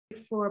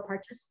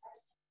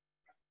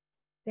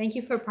Thank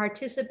you for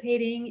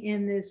participating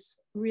in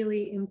this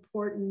really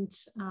important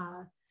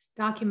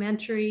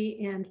documentary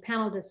and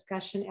panel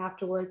discussion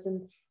afterwards.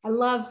 And I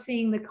love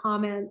seeing the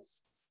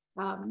comments.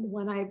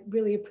 One I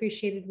really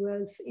appreciated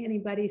was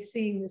anybody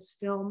seeing this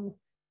film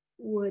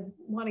would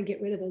want to get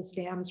rid of those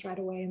dams right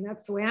away. And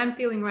that's the way I'm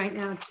feeling right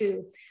now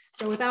too.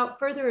 So without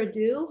further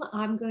ado,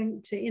 I'm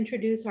going to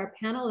introduce our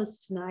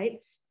panelists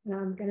tonight. And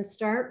I'm going to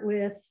start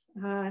with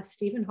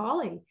Stephen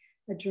Hawley,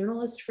 a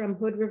journalist from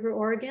Hood River,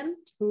 Oregon,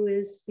 who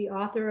is the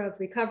author of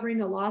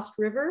Recovering a Lost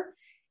River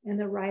and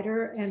the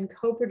writer and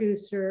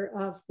co-producer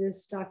of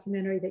this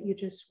documentary that you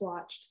just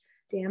watched,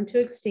 Dammed to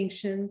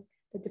Extinction,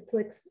 that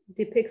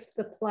depicts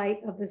the plight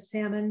of the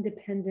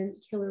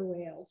salmon-dependent killer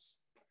whales.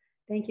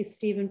 Thank you,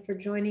 Stephen, for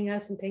joining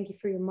us, and thank you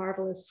for your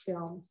marvelous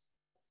film.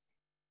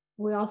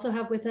 We also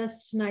have with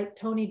us tonight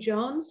Tony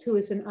Jones, who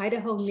is an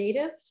Idaho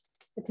native,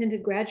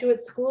 attended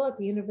graduate school at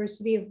the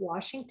University of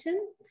Washington,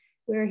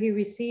 where he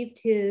received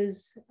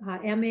his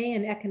MA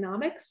in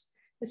economics.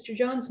 Mr.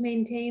 Jones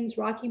maintains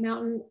Rocky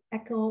Mountain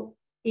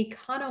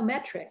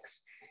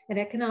Econometrics, an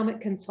economic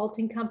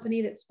consulting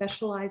company that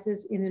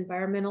specializes in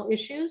environmental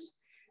issues,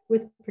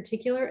 with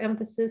particular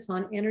emphasis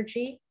on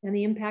energy and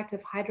the impact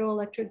of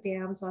hydroelectric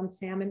dams on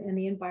salmon and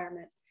the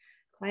environment.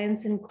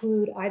 Clients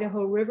include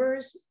Idaho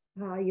Rivers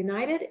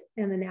United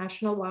and the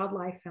National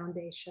Wildlife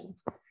Foundation.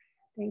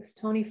 Thanks,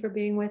 Tony, for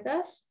being with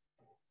us.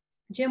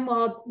 Jim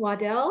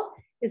Waddell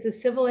is a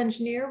civil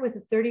engineer with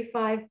a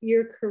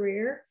 35-year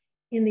career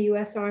in the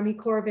U.S. Army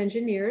Corps of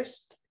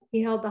Engineers.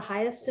 He held the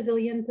highest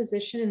civilian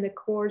position in the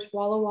Corps'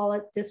 Walla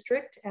Walla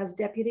District as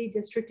Deputy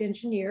District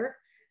Engineer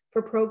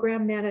for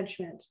Program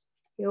Management.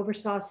 He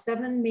oversaw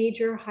 7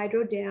 major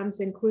hydro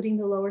dams, including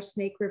the Lower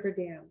Snake River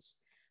dams.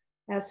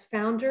 As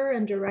founder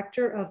and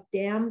director of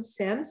Dam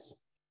Sense,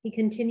 he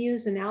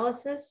continues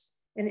analysis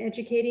and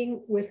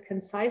educating with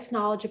concise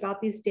knowledge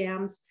about these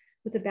dams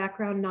with a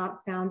background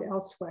not found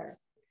elsewhere.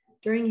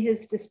 During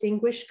his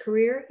distinguished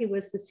career, he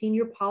was the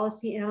senior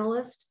policy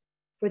analyst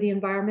for the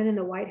environment in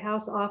the White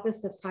House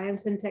Office of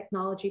Science and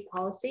Technology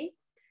Policy.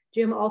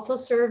 Jim also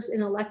serves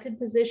in elected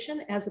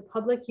position as a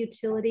public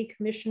utility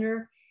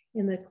commissioner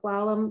in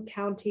Clallam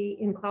County,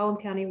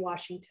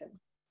 Washington.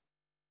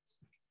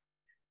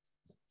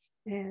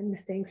 And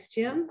thanks,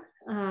 Jim.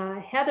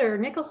 Heather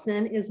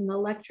Nicholson is an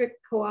electric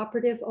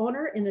cooperative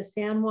owner in the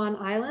San Juan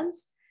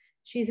Islands.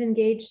 She's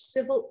engaged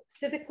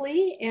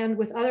civically and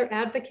with other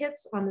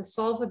advocates on the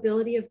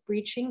solvability of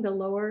breaching the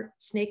Lower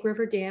Snake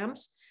River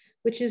dams,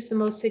 which is the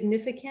most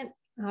significant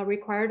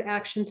required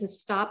action to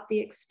stop the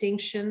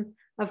extinction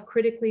of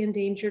critically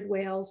endangered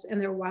whales and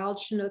their wild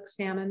Chinook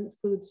salmon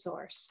food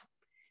source.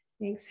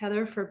 Thanks,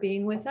 Heather, for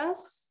being with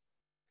us.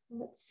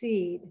 Let's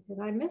see, did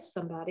I miss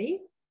somebody?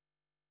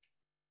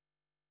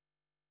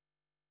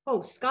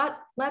 Oh, Scott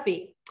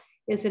Levy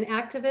is an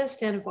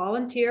activist and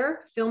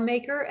volunteer,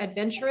 filmmaker,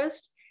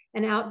 adventurist,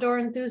 and outdoor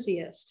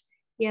enthusiast.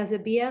 He has a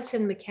BS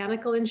in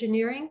mechanical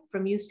engineering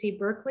from UC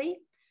Berkeley.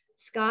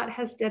 Scott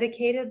has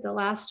dedicated the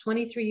last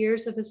 23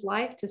 years of his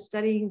life to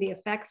studying the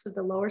effects of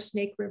the Lower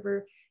Snake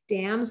River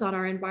dams on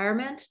our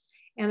environment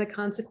and the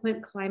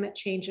consequent climate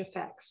change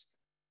effects.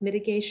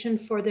 Mitigation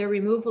for their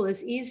removal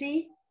is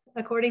easy,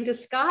 according to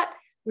Scott.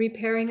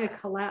 Repairing a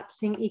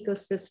collapsing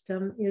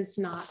ecosystem is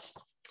not.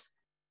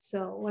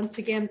 So once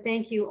again,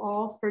 thank you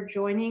all for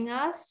joining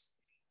us.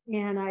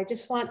 And I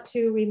just want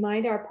to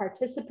remind our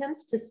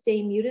participants to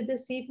stay muted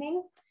this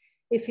evening.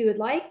 If you would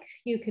like,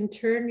 you can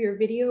turn your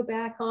video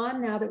back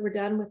on now that we're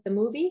done with the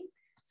movie,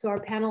 so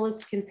our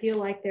panelists can feel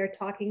like they're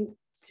talking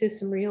to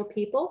some real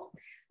people.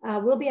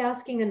 We'll be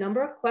asking a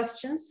number of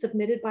questions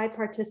submitted by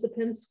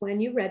participants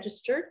when you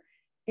registered.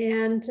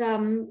 And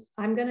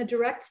I'm going to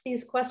direct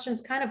these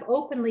questions kind of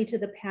openly to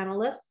the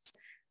panelists.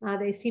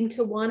 They seem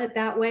to want it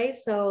that way,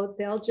 so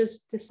they'll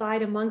just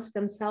decide amongst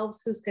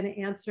themselves who's going to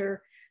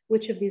answer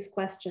which of these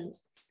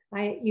questions.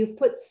 You've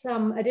put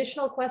some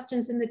additional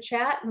questions in the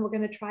chat, and we're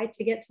going to try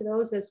to get to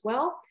those as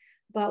well,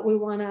 but we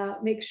want to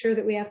make sure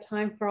that we have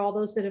time for all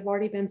those that have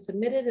already been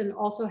submitted and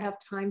also have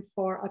time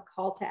for a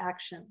call to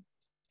action.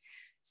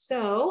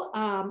 So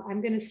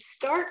I'm going to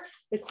start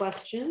the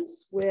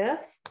questions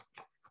with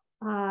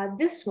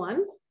this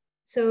one.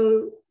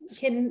 So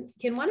can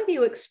one of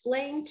you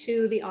explain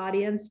to the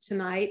audience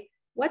tonight,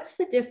 what's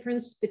the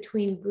difference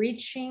between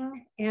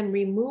breaching and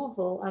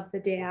removal of the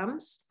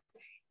dams?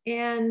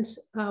 And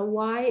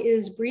why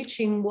is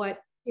breaching what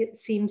it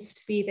seems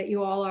to be that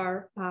you all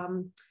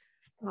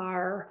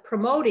are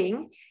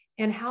promoting?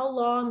 And how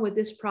long would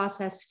this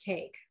process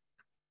take?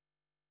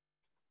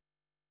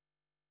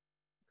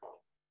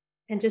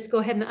 And just go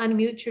ahead and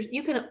unmute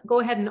you can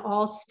go ahead and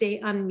all stay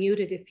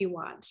unmuted if you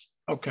want.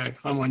 Okay,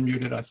 I'm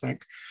unmuted, I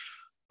think.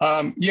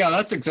 Yeah,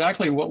 that's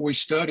exactly what we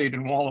studied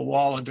in Walla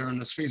Walla during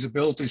this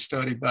feasibility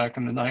study back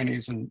in the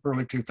 90s and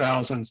early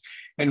 2000s.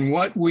 And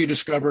what we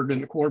discovered in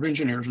the Corps of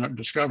Engineers, not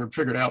discovered,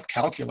 figured out,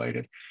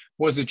 calculated,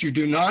 was that you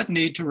do not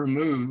need to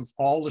remove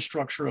all the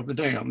structure of the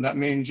dam. That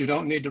means you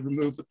don't need to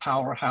remove the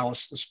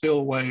powerhouse, the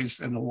spillways,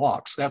 and the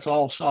locks. That's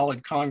all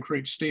solid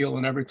concrete, steel,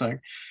 and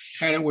everything.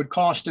 And it would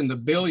cost in the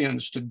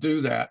billions to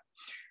do that.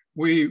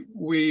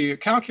 We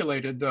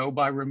calculated, though,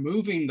 by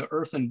removing the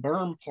earthen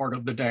berm part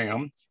of the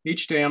dam,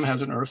 each dam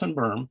has an earthen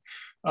berm,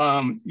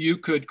 you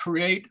could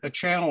create a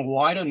channel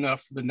wide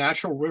enough for the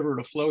natural river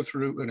to flow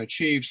through and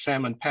achieve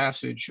salmon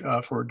passage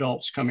for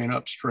adults coming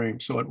upstream.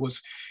 So it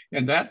was,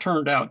 and that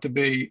turned out to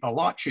be a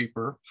lot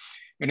cheaper.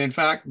 And in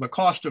fact, the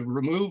cost of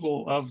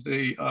removal of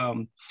the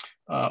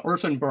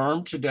earthen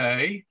berm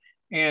today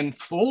and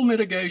full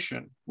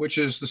mitigation, which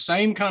is the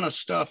same kind of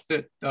stuff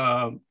that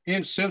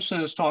Simpson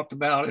has talked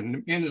about,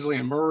 and Inslee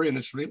and Murray in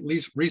this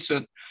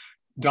recent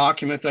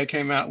document they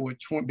came out with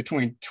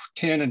between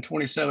 10 and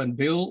 27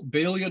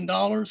 billion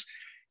dollars.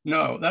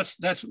 No,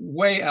 that's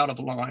way out of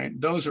line.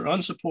 Those are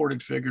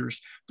unsupported figures.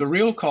 The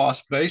real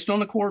cost, based on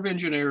the Corps of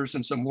Engineers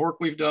and some work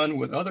we've done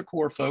with other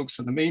Corps folks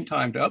in the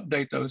meantime to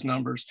update those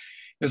numbers,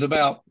 is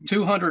about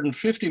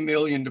 250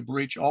 million to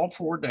breach all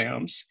 4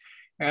 dams,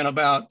 and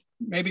about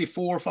maybe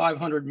 400 or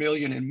 500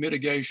 million in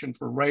mitigation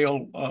for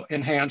rail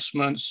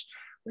enhancements,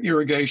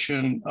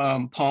 irrigation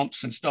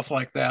pumps and stuff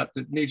like that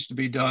that needs to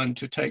be done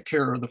to take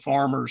care of the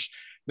farmers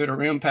that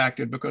are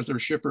impacted because their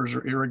shippers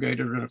are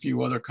irrigated and a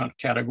few other kind of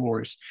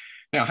categories.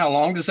 Now, how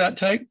long does that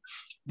take?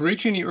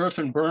 Breaching the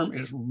earthen berm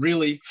is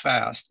really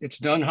fast. It's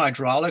done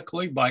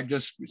hydraulically by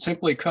just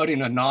simply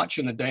cutting a notch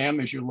in the dam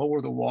as you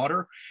lower the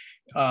water,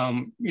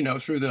 you know,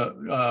 through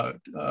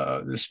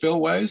the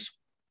spillways.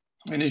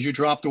 And as you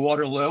drop the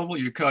water level,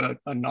 you cut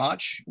a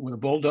notch with a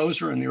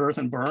bulldozer in the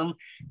earthen berm.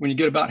 When you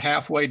get about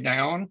halfway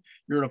down,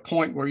 you're at a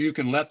point where you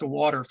can let the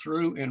water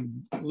through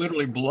and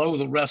literally blow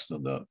the rest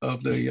of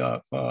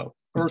the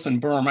earthen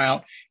berm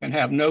out and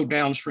have no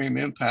downstream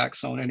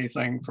impacts on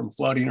anything from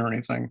flooding or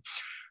anything.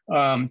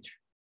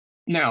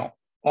 Now,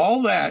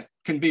 all that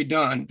can be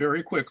done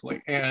very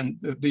quickly.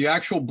 And the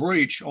actual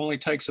breach only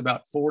takes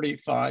about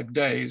 45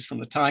 days from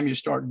the time you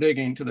start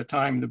digging to the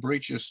time the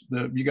breach is,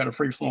 you got a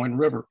free-flowing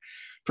river.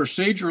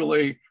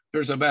 Procedurally,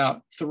 there's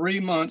about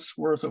 3 months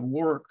worth of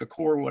work the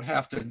Corps would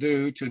have to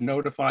do to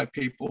notify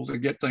people, to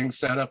get things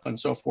set up and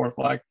so forth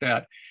like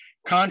that.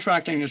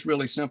 Contracting is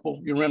really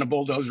simple. You rent a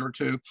bulldozer or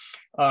two.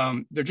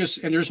 And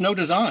there's no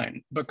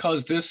design,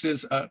 because this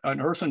is an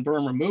earthen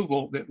berm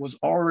removal that was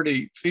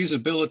already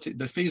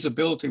the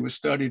feasibility was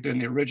studied in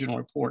the original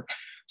report.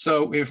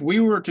 So if we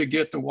were to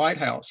get the White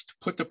House to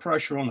put the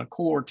pressure on the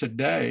Corps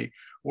today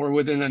or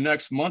within the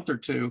next month or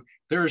two,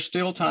 there is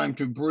still time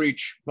to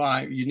breach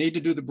you need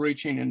to do the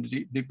breaching in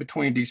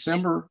between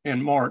December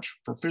and March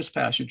for fish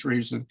passage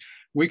reasons.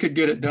 We could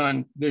get it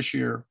done this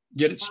year,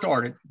 get it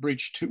started,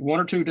 breach 1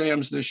 or 2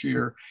 dams this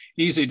year,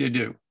 easy to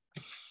do.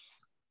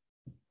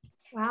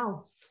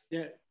 Wow.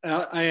 Yeah,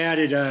 I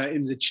added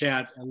in the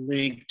chat a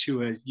link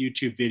to a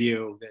YouTube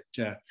video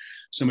that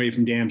somebody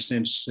from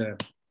DamSense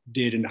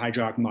did in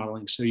hydraulic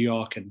modeling, so you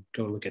all can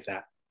go look at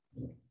that.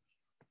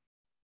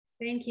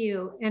 Thank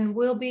you. And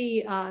we'll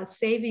be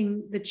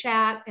saving the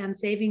chat and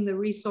saving the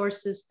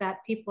resources that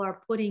people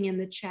are putting in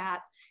the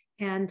chat,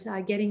 and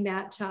getting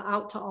that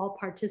out to all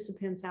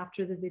participants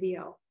after the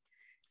video.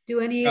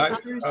 Do any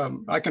others?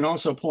 I can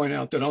also point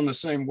out that on the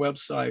same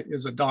website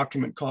is a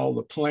document called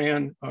the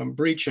Plan,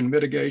 Breach and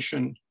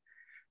Mitigation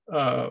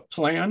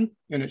Plan,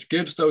 and it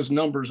gives those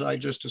numbers I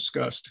just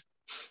discussed.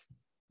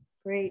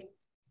 Great.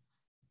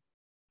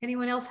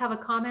 Anyone else have a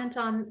comment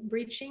on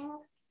breaching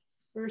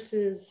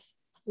versus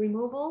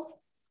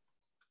removal?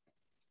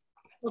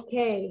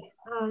 Okay,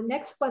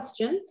 next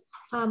question.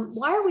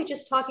 Why are we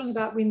just talking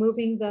about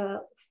removing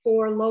the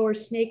 4 lower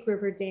Snake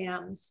River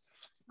dams?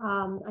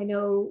 I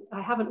know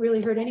I haven't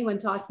really heard anyone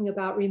talking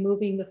about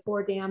removing the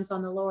 4 dams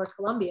on the lower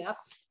Columbia.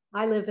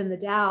 I live in the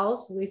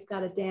Dalles. We've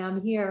got a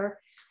dam here.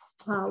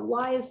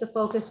 Why is the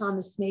focus on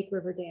the Snake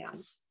River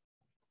dams?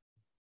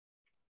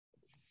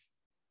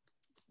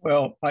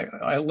 Well,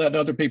 I let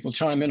other people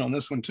chime in on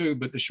this one too,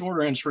 but the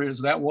short answer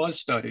is that was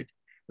studied.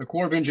 The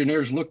Corps of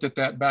Engineers looked at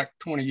that back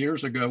 20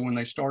 years ago when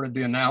they started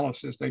the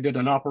analysis. They did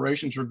an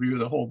operations review of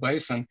the whole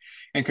basin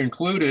and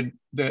concluded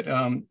that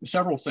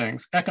several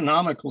things.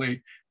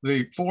 Economically,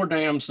 the 4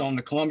 dams on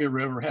the Columbia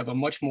River have a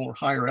much more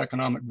higher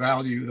economic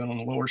value than on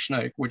the lower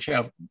Snake, which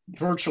have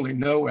virtually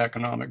no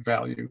economic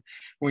value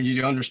when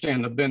you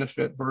understand the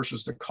benefit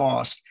versus the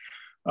cost.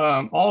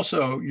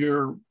 Also,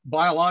 your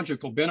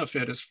biological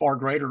benefit is far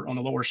greater on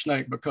the lower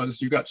Snake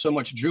because you got so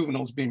much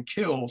juveniles being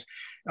killed,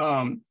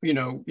 you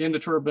know, in the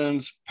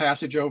turbines,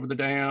 passage over the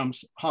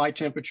dams, high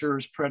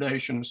temperatures,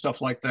 predation,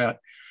 stuff like that.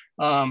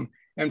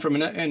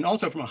 And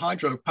also from a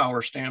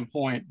hydropower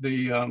standpoint,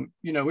 you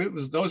know,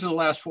 those are the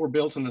last 4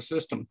 built in the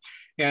system.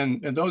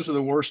 And those are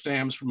the worst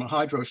dams from a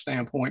hydro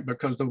standpoint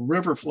because the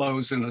river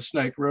flows in the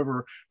Snake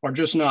River are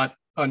just not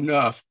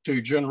enough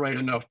to generate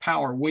enough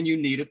power when you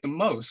need it the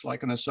most,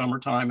 like in the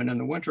summertime and in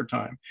the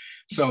wintertime.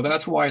 So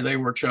that's why they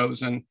were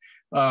chosen.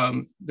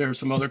 There's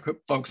some other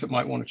folks that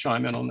might want to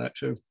chime in on that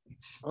too.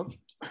 Well,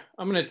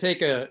 I'm going to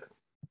take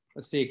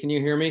let's see, can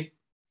you hear me?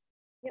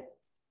 Yep.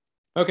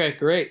 Okay,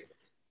 great.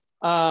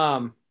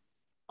 I'm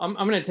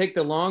going to take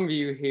the long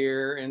view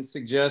here and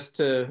suggest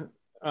to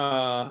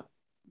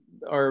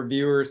our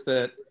viewers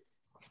that,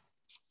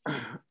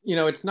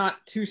 it's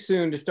not too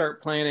soon to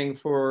start planning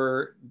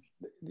for.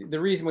 The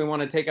reason we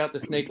want to take out the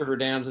Snake River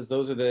dams is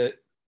those are the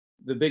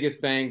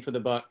biggest bang for the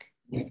buck.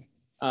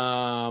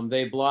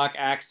 They block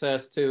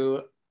access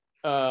to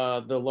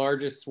the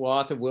largest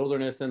swath of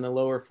wilderness in the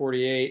lower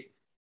 48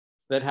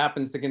 that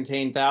happens to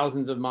contain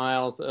thousands of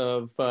miles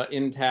of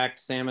intact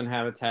salmon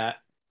habitat.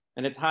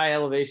 And it's high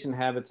elevation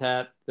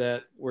habitat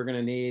that we're going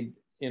to need,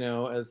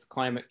 as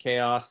climate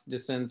chaos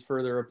descends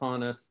further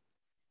upon us.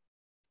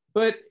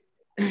 But,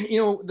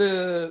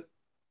 there's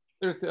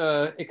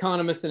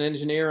economist and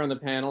engineer on the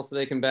panel, so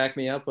they can back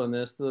me up on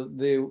this.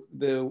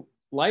 The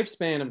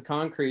lifespan of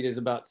concrete is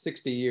about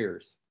 60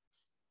 years.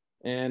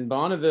 And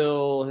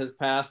Bonneville has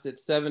passed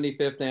its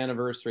 75th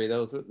anniversary.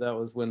 That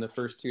was when the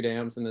first 2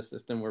 dams in the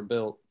system were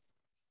built.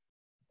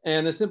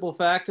 And the simple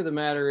fact of the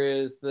matter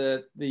is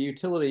that the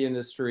utility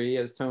industry,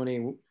 as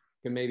Tony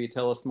can maybe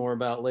tell us more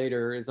about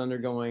later, is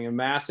undergoing a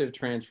massive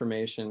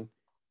transformation.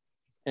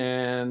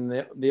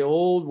 And the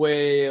old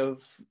way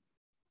of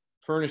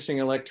furnishing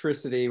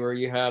electricity, where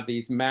you have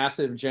these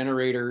massive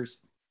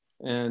generators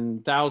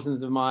and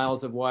thousands of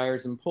miles of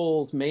wires and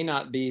poles, may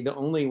not be the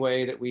only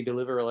way that we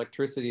deliver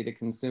electricity to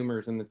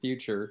consumers in the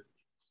future.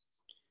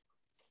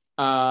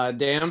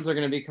 Dams are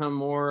going to become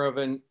more of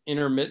an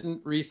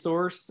intermittent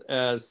resource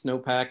as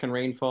snowpack and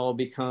rainfall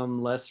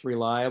become less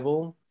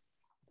reliable.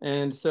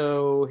 And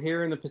so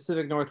here in the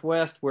Pacific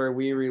Northwest, where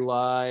we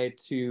rely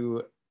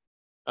to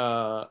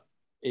a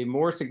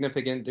more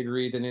significant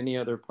degree than any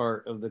other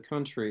part of the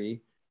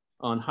country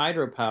on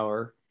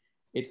hydropower,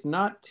 it's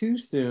not too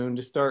soon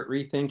to start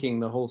rethinking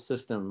the whole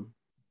system.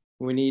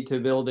 We need to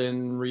build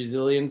in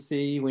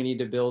resiliency. We need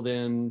to build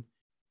in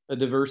a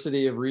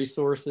diversity of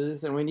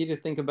resources, and we need to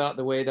think about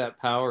the way that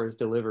power is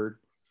delivered.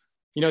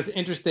 It's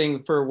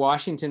interesting for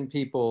Washington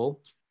people,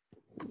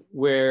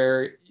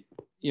 where,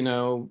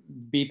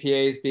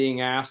 BPA is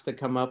being asked to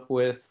come up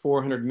with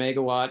 400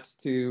 megawatts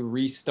to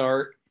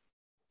restart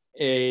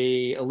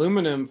a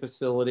aluminum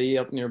facility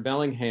up near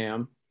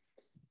Bellingham.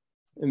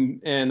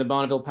 And the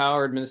Bonneville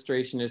Power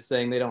Administration is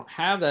saying they don't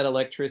have that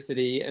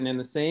electricity. And in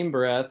the same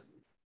breath,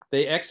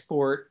 they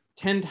export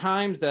 10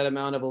 times that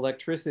amount of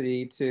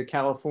electricity to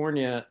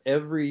California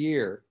every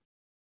year.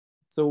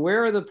 So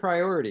where are the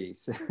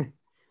priorities?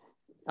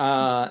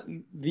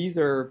 These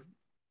are,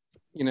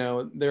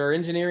 there are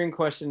engineering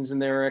questions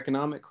and there are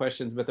economic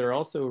questions, but there are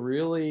also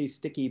really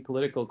sticky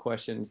political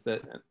questions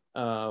that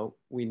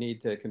we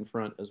need to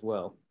confront as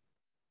well.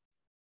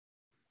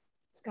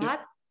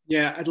 Scott?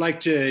 Yeah, I'd like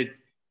to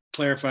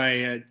clarify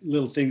a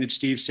little thing that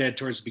Steve said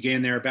towards the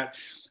beginning there about,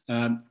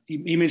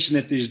 he mentioned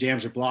that these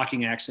dams are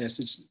blocking access.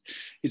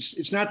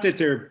 It's not that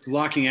they're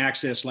blocking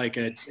access like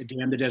a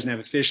dam that doesn't have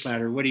a fish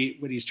ladder. What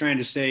he's trying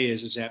to say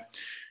is that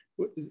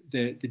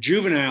the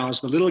juveniles,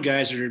 the little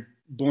guys that are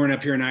born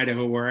up here in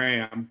Idaho where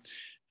I am,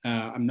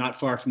 I'm not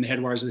far from the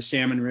headwaters of the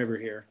Salmon River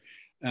here,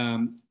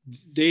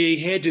 they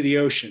head to the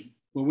ocean.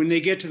 Well, when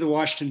they get to the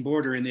Washington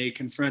border and they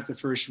confront the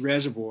first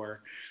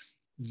reservoir,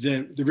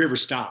 the river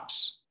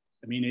stops.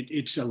 I mean,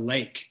 it's a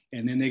lake,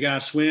 and then they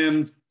got to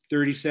swim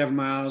 37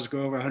 miles, go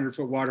over a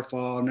 100-foot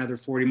waterfall, another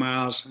 40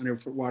 miles,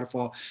 100-foot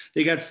waterfall.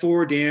 They got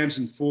 4 dams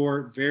and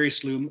 4 very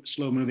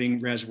slow-moving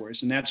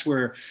reservoirs, and that's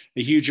where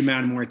a huge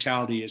amount of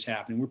mortality is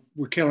happening.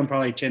 We're killing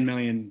probably 10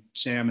 million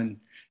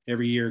salmon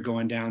every year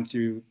going down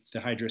through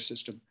the hydro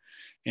system.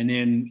 And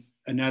then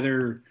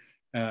another,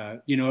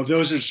 of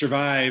those that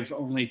survive,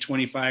 only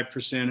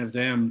 25% of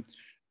them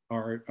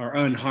are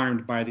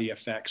unharmed by the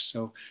effects.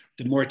 So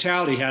the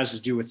mortality has to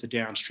do with the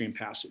downstream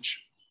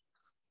passage.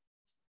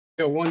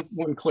 Yeah,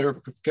 one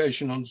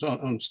clarification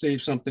on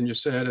Steve, something you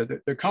said.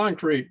 The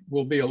concrete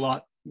will be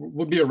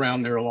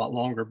around there a lot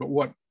longer, but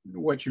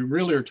what you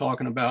really are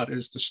talking about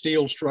is the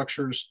steel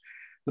structures,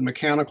 the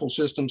mechanical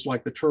systems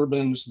like the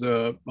turbines,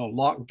 the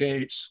lock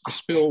gates, the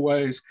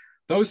spillways.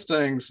 Those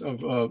things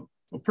have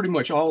pretty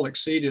much all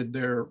exceeded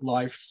their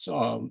life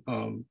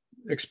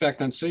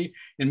expectancy,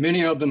 and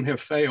many of them have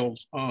failed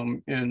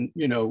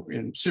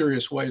in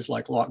serious ways,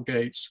 like lock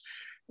gates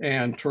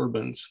and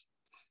turbines.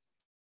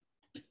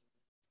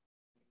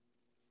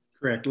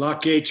 Correct.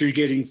 Lock gates are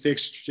getting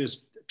fixed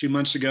just 2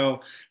 months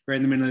ago, right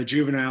in the middle of the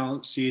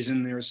juvenile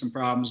season. There were some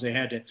problems. They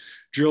had to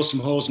drill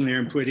some holes in there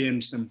and put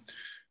in some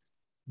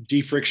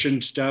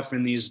defriction stuff,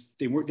 and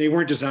they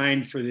weren't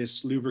designed for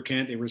this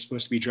lubricant. They were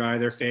supposed to be dry.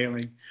 They're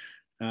failing.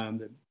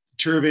 The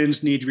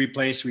turbines need to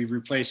replace. We've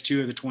replaced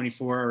 2 of the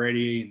 24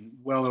 already, and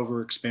well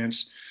over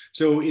expense.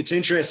 So it's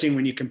interesting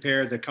when you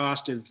compare the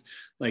cost of,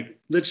 like,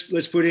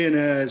 let's put in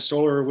a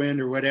solar or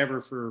wind or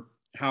whatever for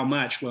how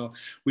much. Well,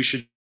 we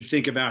should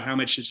think about how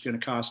much it's going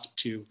to cost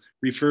to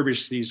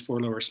refurbish these 4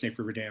 lower Snake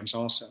River dams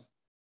also.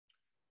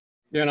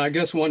 Yeah, and I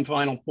guess one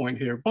final point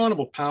here,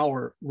 Bonneville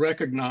Power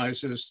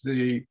recognizes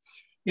the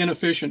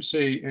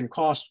inefficiency and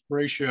cost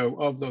ratio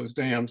of those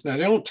dams. Now,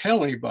 they don't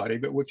tell anybody,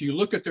 but if you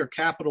look at their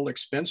capital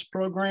expense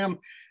program,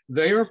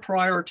 they are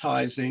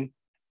prioritizing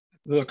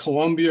the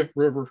Columbia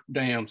River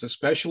dams,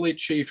 especially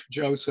Chief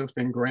Joseph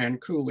and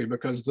Grand Coulee,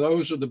 because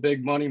those are the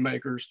big money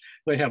makers.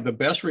 They have the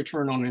best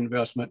return on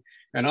investment.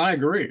 And I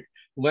agree.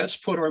 Let's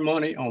put our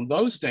money on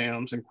those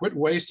dams and quit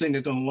wasting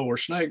it on Lower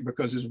Snake,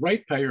 because as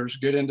ratepayers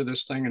get into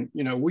this thing, and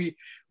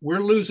we're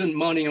losing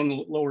money on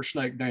the Lower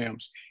Snake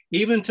dams.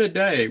 Even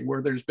today,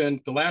 where there's been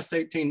the last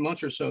 18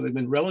 months or so, there've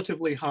been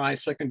relatively high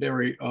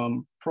secondary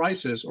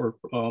prices or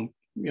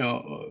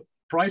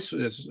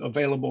prices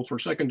available for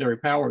secondary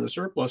power, the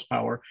surplus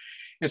power.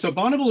 And so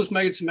Bonneville has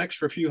made some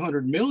extra few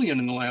hundred million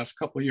in the last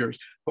couple of years.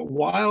 But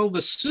while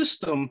the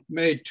system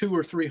made 200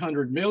 or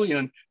 300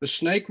 million, the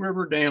Snake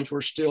River dams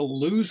were still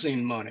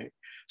losing money.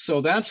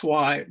 So that's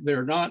why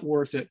they're not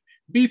worth it.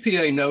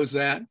 BPA knows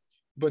that,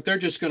 but they're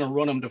just going to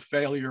run them to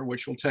failure,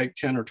 which will take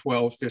 10 or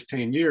 12,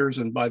 15 years.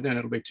 And by then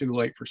it'll be too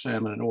late for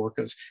salmon and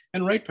orcas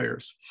and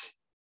ratepayers.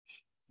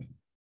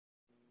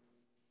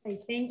 Okay,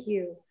 thank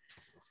you.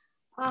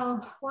 I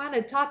want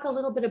to talk a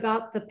little bit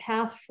about the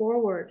path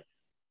forward.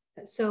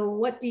 So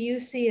what do you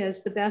see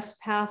as the best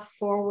path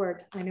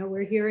forward? I know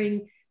we're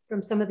hearing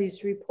from some of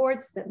these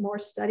reports that more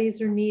studies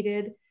are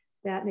needed,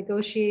 that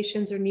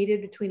negotiations are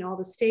needed between all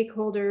the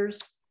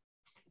stakeholders.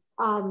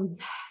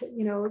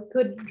 It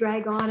could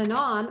drag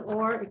on,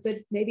 or it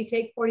could maybe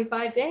take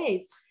 45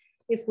 days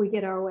if we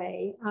get our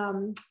way.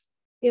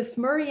 If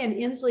Murray and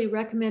Inslee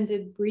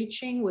recommended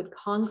breaching, would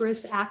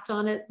Congress act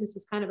on it? This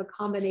is kind of a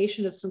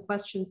combination of some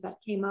questions that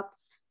came up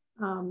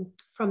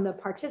from the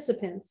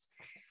participants.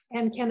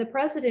 And can the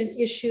president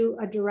issue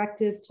a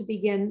directive to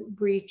begin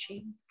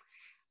breaching?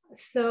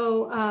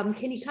 So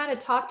can you kind of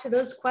talk to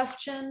those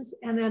questions,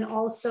 and then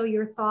also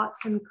your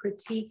thoughts and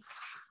critiques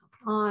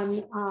on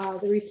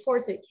the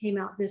report that came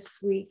out this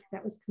week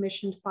that was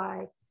commissioned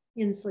by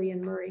Inslee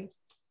and Murray?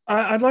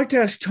 I'd like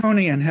to ask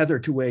Tony and Heather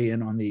to weigh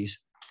in on these.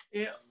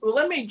 Yeah, well,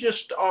 let me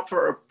just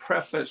offer a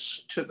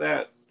preface to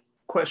that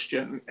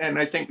question, and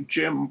I think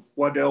Jim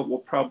Waddell will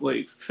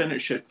probably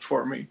finish it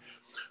for me.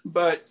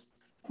 But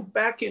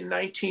back in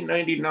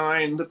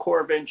 1999, the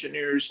Corps of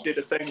Engineers did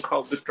a thing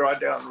called the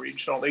Drawdown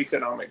Regional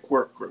Economic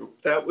Work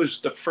Group. That was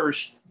the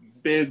first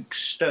big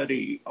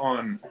study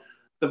on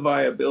the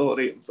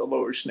viability of the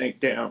Lower Snake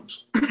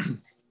dams.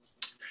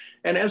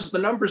 And as the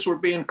numbers were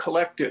being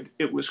collected,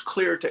 it was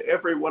clear to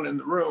everyone in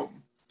the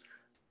room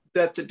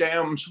that the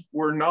dams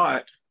were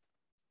not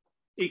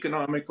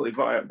economically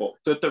viable,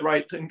 that the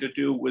right thing to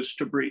do was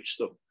to breach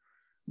them.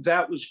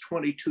 That was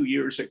 22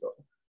 years ago.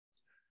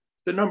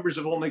 The numbers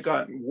have only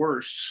gotten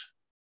worse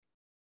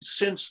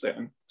since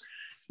then.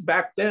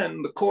 Back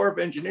then, the Corps of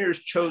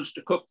Engineers chose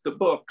to cook the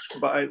books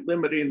by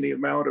limiting the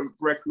amount of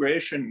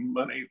recreation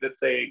money that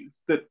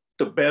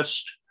the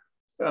best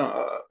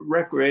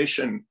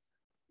recreation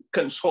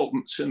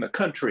consultants in the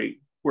country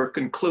were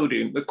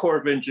concluding. The Corps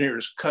of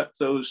Engineers cut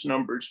those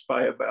numbers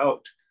by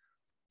about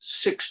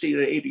 60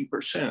 to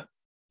 80%.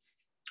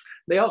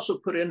 They also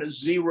put in a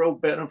zero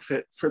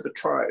benefit for the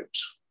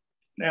tribes.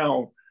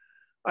 Now,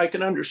 I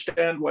can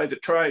understand why the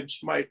tribes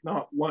might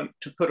not want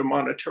to put a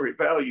monetary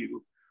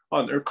value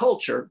on their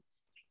culture,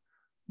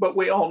 but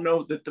we all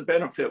know that the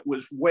benefit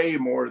was way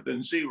more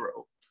than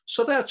zero.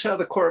 So that's how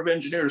the Corps of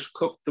Engineers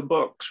cooked the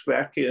books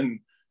back in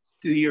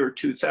the year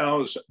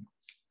 2000.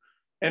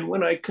 And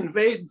when I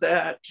conveyed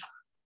that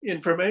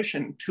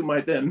information to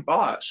my then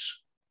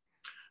boss,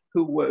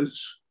 who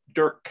was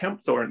Dirk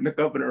Kempthorne, the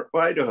governor of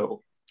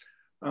Idaho,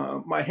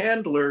 my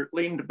handler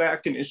leaned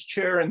back in his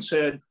chair and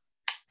said,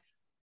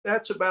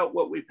 "That's about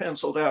what we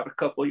penciled out a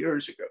couple of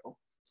years ago."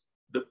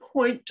 The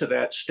point to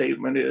that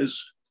statement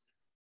is,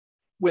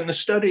 when the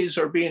studies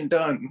are being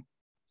done,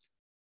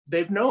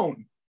 they've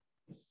known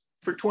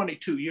for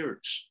 22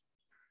 years.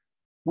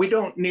 We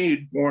don't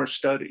need more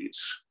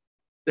studies.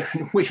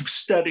 We've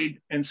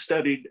studied and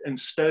studied and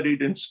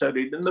studied and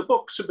studied, and the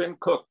books have been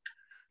cooked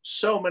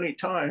so many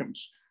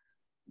times,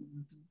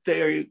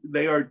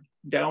 they are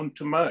down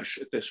to mush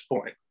at this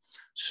point.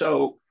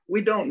 So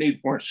we don't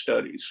need more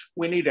studies.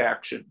 We need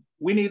action.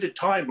 We need a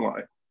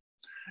timeline.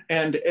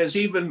 And as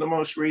even the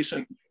most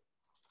recent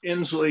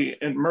Inslee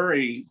and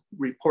Murray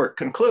report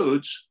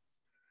concludes,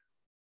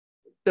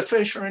 the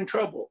fish are in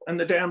trouble and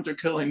the dams are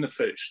killing the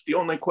fish. The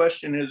only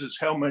question is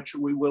how much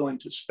are we willing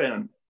to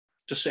spend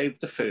to save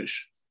the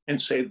fish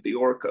and save the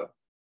orca?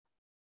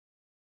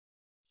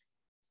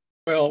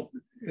 Well,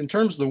 in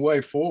terms of the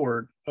way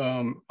forward,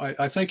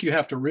 I think you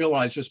have to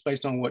realize, just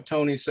based on what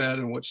Tony said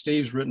and what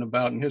Steve's written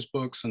about in his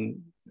books,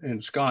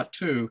 and Scott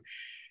too,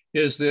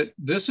 is that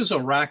this is a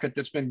racket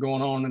that's been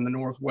going on in the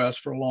Northwest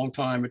for a long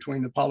time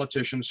between the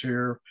politicians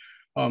here,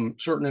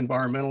 certain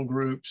environmental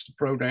groups, the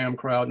pro-dam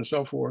crowd and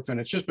so forth. And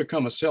it's just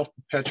become a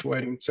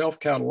self-perpetuating,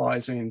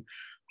 self-catalyzing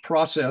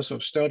process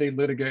of study,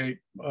 litigate,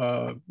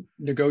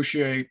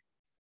 negotiate,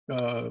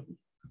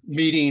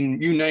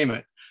 meeting, you name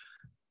it.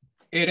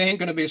 It ain't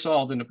going to be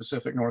solved in the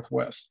Pacific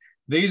Northwest.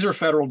 These are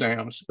federal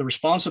dams. The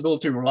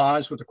responsibility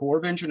relies with the Corps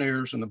of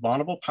Engineers and the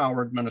Bonneville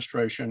Power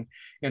Administration.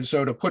 And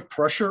so to put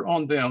pressure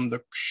on them,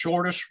 the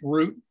shortest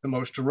route, the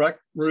most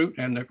direct route,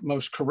 and the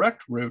most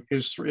correct route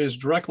is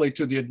directly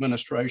to the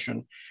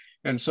administration.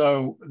 And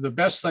so the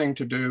best thing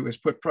to do is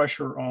put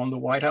pressure on the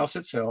White House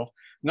itself,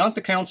 not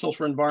the Council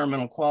for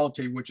Environmental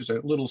Quality, which is a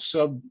little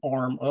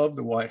sub-arm of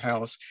the White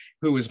House,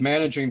 who is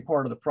managing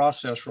part of the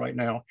process right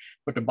now,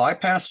 but to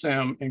bypass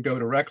them and go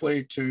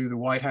directly to the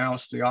White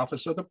House, the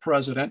office of the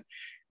president,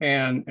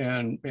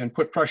 and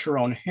put pressure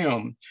on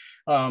him.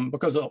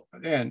 Because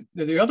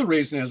the other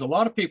reason is a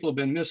lot of people have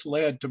been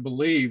misled to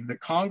believe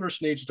that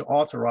Congress needs to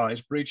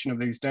authorize breaching of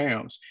these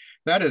dams.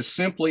 That is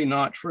simply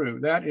not true.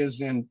 That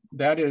is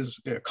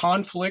a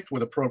conflict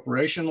with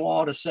appropriation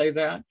law to say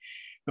that.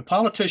 The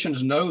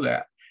politicians know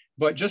that.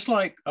 But just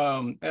like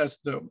as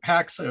the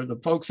hacks or the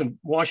folks in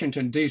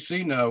Washington,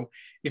 D.C. know,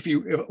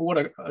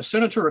 what a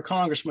senator or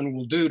congressman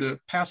will do to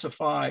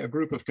pacify a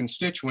group of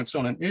constituents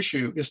on an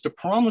issue is to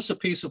promise a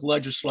piece of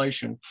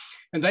legislation.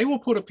 And they will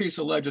put a piece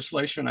of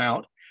legislation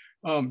out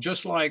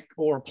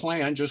or a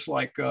plan, just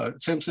like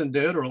Simpson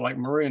did, or like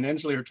Murray and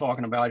Inslee are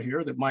talking about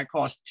here, that might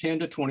cost 10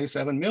 to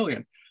 27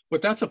 million.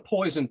 But that's a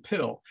poison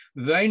pill.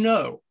 They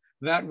know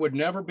that would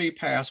never be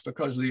passed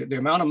because the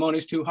amount of money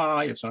is too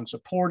high, it's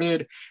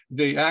unsupported.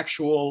 The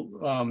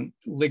actual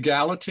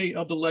legality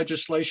of the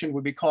legislation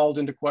would be called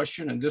into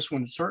question, and this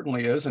one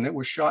certainly is, and it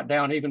was shot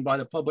down even by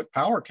the Public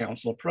Power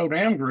Council, a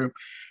pro-dam group,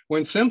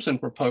 when Simpson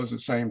proposed the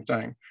same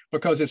thing,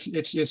 because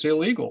it's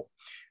illegal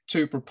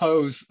to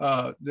propose,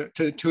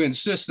 to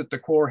insist that the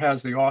Corps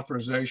has the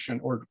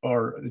authorization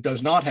or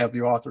does not have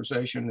the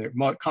authorization,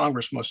 that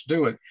Congress must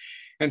do it.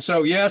 And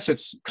so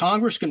yes,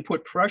 Congress can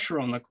put pressure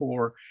on the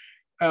Corps,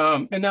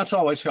 and that's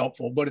always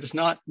helpful, but it's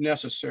not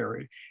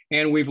necessary.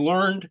 And we've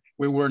learned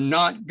we were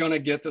not going to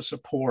get the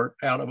support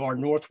out of our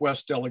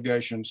Northwest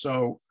delegation.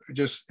 So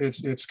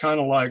it's kind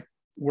of like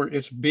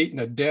it's beating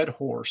a dead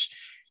horse.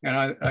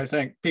 And I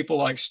think people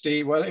like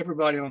Steve, well,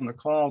 everybody on the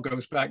call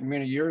goes back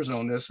many years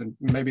on this and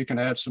maybe can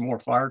add some more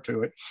fire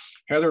to it.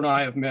 Heather and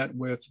I have met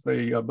with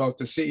both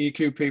the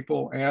CEQ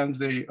people and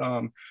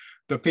the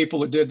people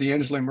that did the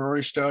Inslee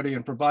Murray study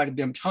and provided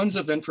them tons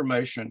of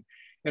information.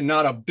 And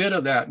not a bit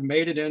of that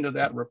made it into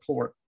that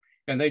report.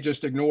 And they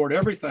just ignored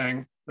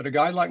everything that a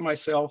guy like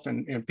myself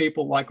and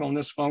people like on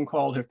this phone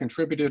call have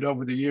contributed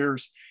over the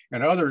years,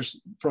 and others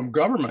from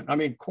government. I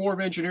mean, Corps of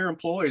Engineer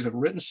employees have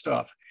written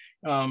stuff,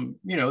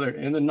 they're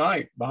in the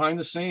night, behind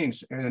the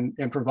scenes, and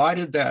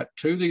provided that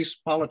to these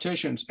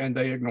politicians, and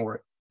they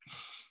ignore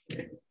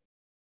it.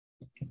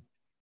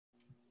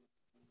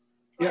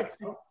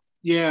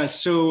 Yeah.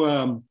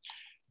 So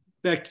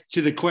back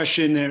to the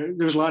question,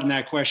 there's a lot in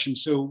that question.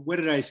 So what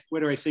do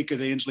I think of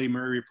the Inslee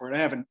Murray report? I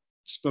haven't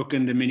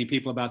spoken to many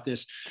people about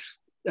this.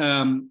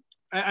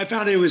 I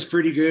found it was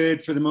pretty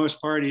good for the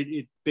most part.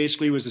 It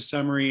basically was a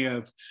summary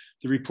of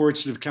the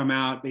reports that have come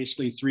out,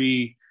 basically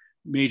 3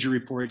 major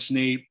reports, and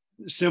they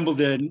assembled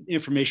the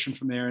information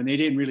from there, and they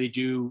didn't really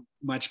do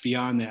much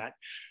beyond that.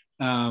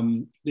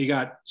 They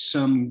got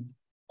some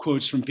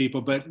quotes from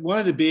people, but one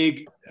of the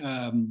big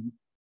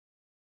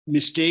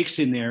mistakes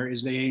in there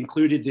is they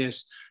included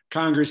this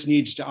Congress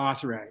needs to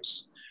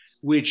authorize,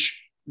 which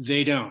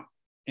they don't.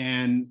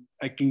 And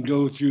I can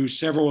go through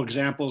several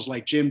examples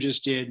like Jim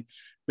just did,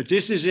 but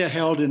this is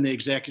held in the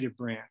executive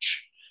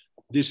branch.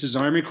 This is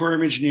Army Corps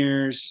of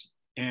Engineers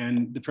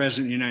and the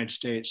President of the United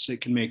States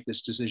that can make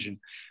this decision.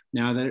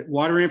 Now, the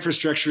water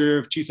infrastructure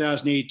of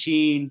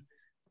 2018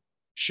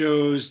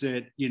 shows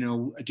that,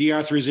 a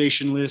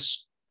deauthorization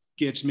list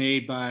gets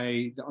made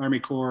by the Army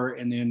Corps,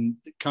 and then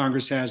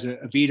Congress has a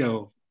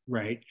veto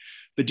right.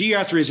 But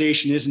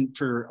deauthorization isn't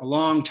for a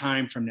long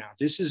time from now.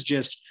 This is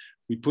just,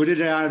 we put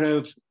it out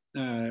of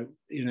a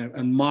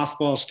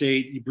mothball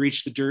state, you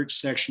breach the dirt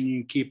section,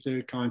 you keep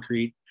the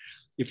concrete.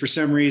 If for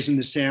some reason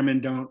the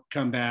salmon don't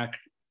come back,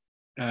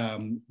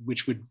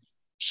 which would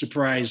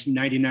surprise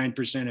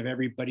 99% of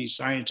everybody's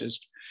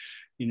scientist,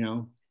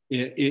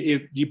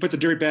 if you put the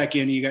dirt back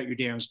in, you got your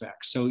dams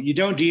back. So you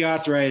don't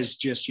deauthorize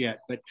just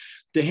yet, but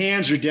the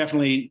hands are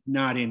definitely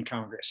not in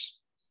Congress.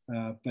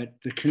 But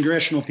the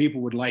congressional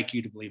people would like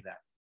you to believe that.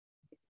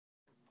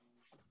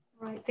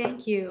 All right,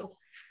 thank you.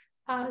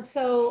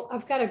 So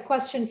I've got a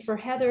question for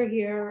Heather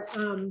here.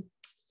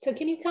 So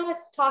can you kind of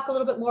talk a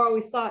little bit more,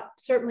 we saw it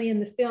certainly in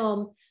the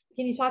film,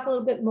 can you talk a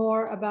little bit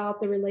more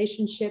about the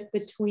relationship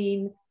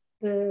between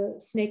the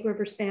Snake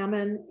River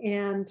salmon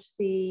and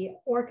the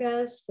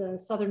orcas, the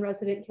southern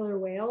resident killer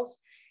whales,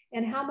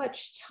 and how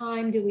much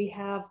time do we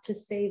have to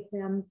save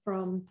them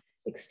from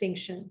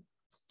extinction?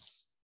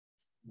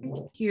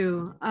 Thank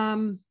you.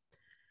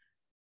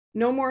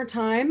 No more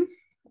time.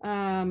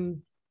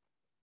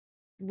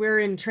 We're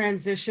in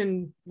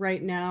transition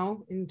right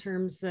now in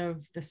terms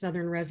of the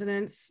southern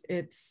residents.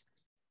 It's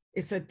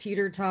a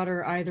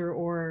teeter-totter either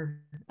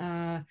or.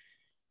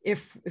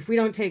 If we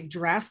don't take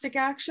drastic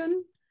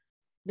action,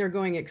 they're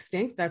going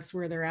extinct. That's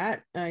where they're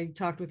at. I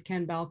talked with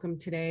Ken Balcom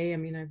today. I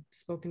mean, I've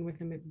spoken with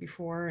him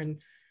before, and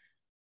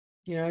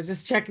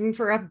just checking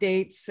for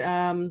updates.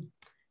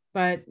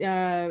 But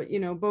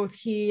both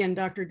he and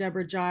Dr.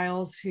 Deborah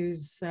Giles,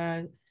 who's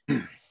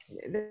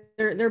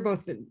they're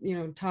both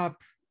top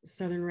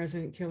southern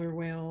resident killer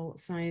whale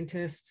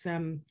scientists.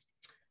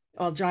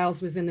 well,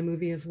 Giles was in the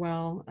movie as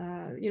well.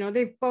 You know,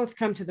 they've both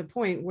come to the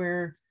point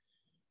where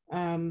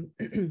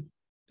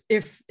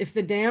if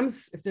the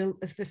dams,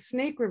 if the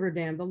Snake River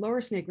Dam, the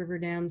lower Snake River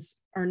dams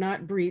are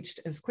not breached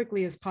as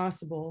quickly as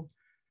possible,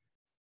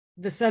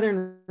 the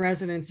southern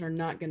residents are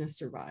not going to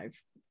survive.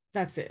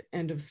 That's it.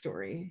 End of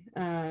story.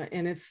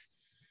 And it's,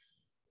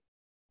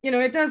 you know,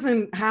 it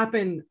doesn't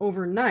happen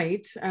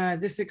overnight.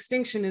 This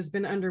extinction has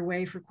been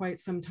underway for quite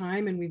some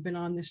time, and we've been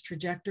on this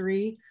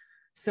trajectory.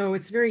 So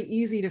it's very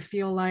easy to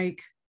feel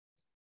like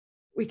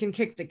we can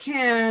kick the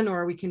can,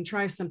 or we can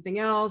try something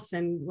else.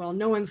 And well,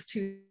 no one's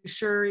too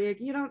sure.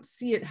 You don't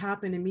see it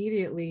happen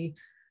immediately,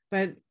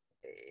 but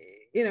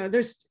you know,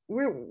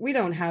 we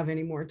don't have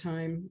any more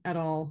time at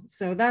all.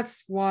 So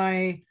that's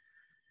why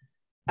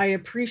I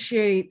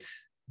appreciate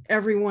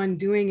everyone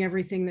doing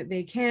everything that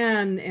they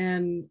can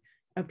and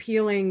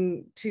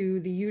appealing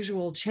to the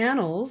usual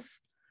channels.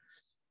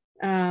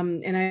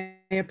 And I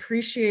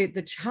appreciate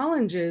the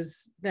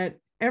challenges that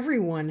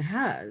everyone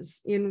has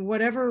in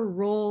whatever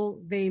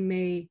role they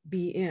may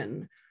be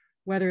in,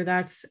 whether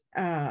that's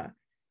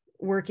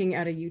working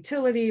at a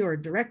utility or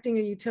directing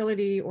a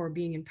utility or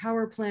being in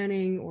power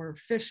planning or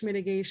fish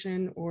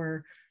mitigation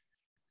or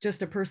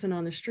just a person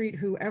on the street,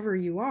 whoever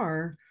you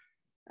are.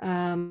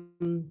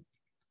 You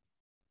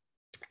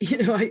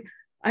know,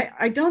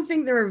 I don't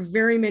think there are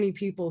very many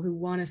people who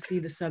want to see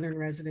the southern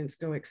residents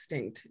go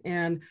extinct.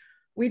 And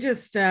we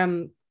just,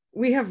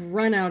 we have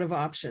run out of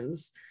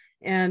options.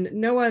 And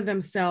NOAA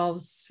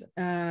themselves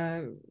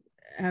have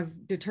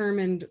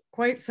determined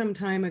quite some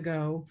time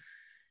ago,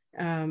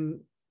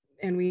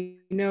 and we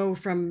know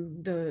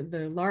from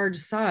the large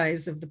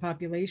size of the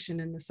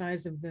population and the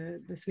size of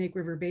the Snake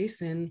River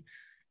Basin,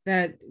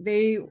 that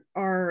they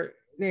are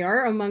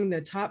among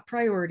the top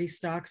priority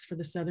stocks for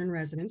the southern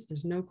residents,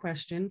 there's no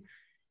question,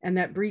 and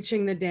that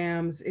breaching the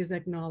dams is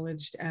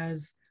acknowledged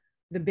as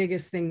the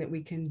biggest thing that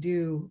we can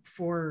do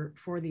for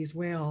these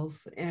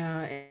whales.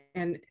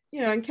 And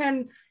you know, and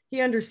Ken,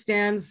 he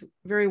understands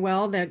very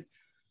well that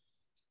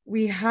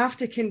we have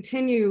to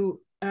continue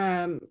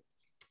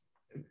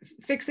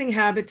fixing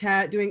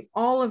habitat, doing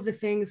all of the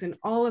things in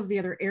all of the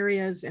other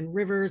areas and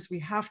rivers. We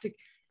have to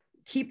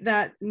keep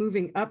that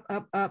moving up,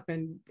 up, up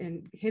and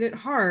hit it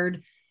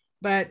hard.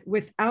 But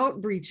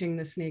without breaching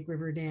the Snake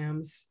River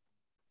dams,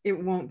 it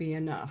won't be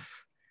enough.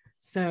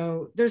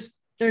 So there's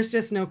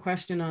just no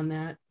question on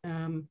that.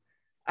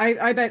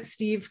 I bet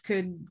Steve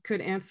could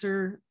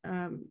answer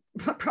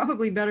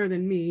probably better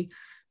than me.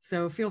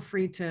 So feel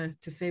free to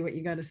say what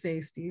you got to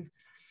say, Steve.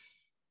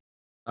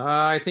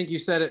 I think you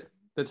said it.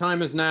 The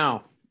time is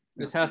now.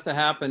 This has to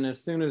happen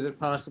as soon as it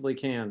possibly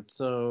can.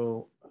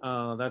 So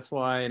that's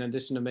why, in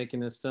addition to making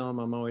this film,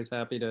 I'm always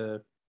happy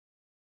to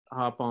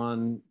hop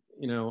on,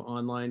 you know,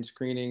 online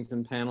screenings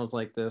and panels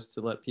like this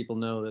to let people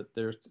know that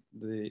there's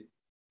the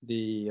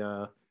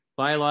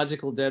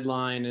biological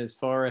deadline is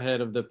far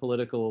ahead of the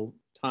political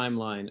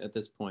timeline at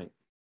this point.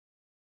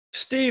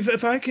 Steve,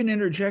 if I can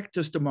interject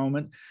just a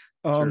moment.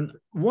 Sure.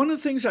 One of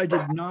the things I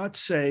did not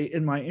say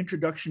in my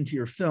introduction to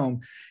your film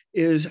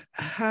is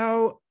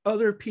how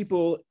other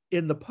people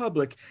in the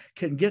public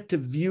can get to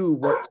view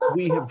what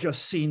we have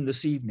just seen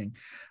this evening.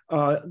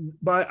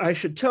 But I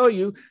should tell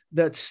you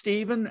that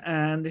Stephen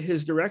and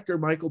his director,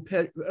 Michael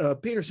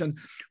Peterson,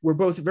 were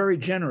both very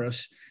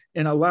generous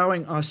in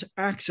allowing us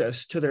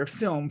access to their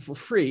film for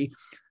free.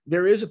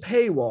 There is a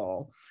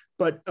paywall,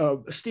 but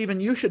Stephen,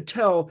 you should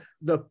tell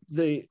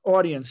the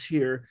audience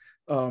here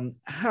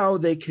how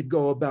they could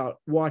go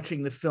about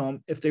watching the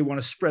film if they want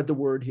to spread the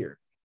word here.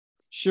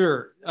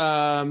 Sure.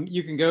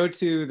 You can go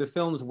to the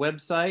film's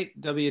website,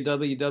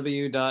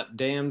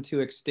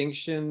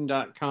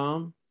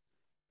 www.damtoextinction.com.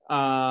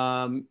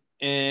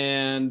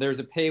 And there's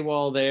a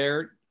paywall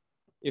there.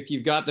 If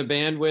you've got the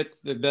bandwidth,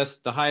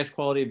 the highest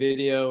quality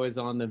video is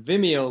on the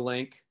Vimeo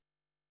link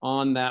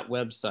on that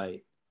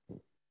website.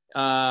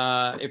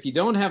 If you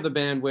don't have the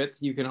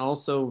bandwidth, you can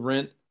also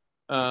rent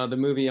the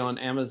movie on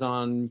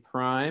Amazon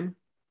Prime.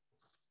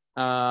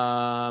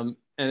 And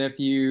if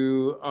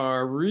you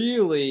are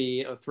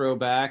really a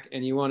throwback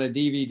and you want a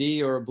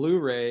DVD or a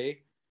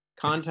Blu-ray,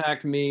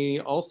 contact me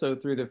also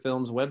through the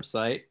film's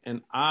website,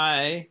 and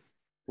I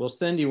will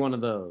send you one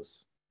of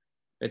those.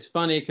 It's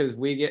funny because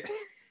we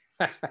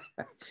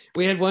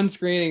had one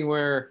screening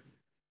where,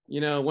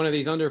 you know, one of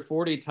these under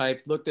 40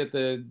 types looked at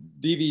the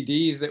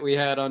DVDs that we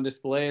had on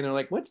display and they're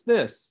like, what's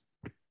this?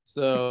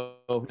 So,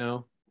 you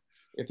know,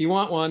 if you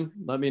want one,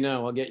 let me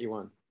know. I'll get you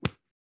one.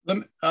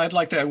 I'd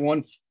like to add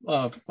one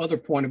other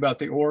point about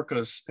the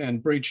orcas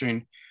and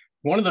breaching.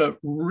 One of the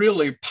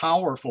really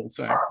powerful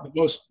things, the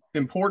most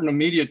important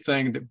immediate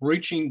thing that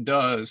breaching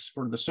does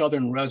for the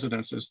southern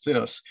residents is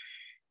this.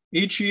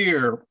 Each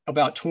year,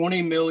 about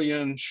 20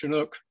 million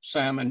Chinook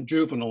salmon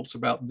juveniles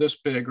about this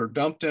big are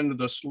dumped into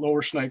the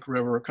lower Snake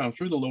River or come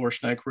through the lower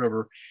Snake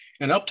River,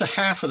 and up to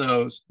half of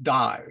those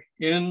die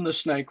in the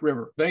Snake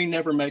River. They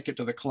never make it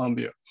to the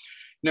Columbia.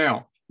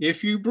 Now,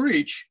 if you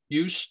breach,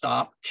 you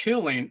stop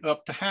killing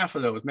up to half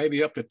of those,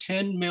 maybe up to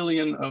 10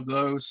 million of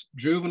those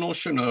juvenile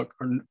Chinook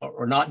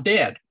are not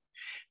dead.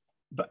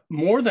 but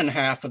more than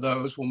half of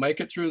those will make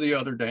it through the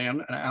other dam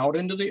and out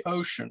into the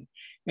ocean.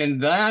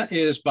 And that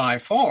is by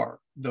far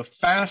the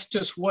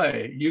fastest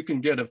way you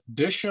can get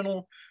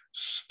additional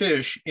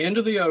fish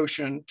into the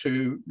ocean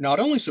to not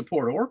only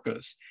support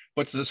orcas,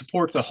 but to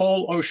support the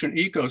whole ocean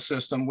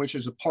ecosystem, which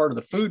is a part of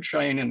the food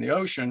chain in the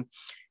ocean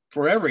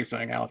for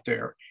everything out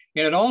there.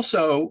 And it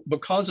also,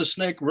 because the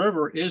Snake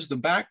River is the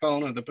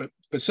backbone of the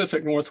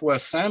Pacific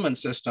Northwest salmon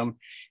system,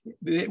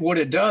 what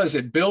it does,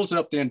 it builds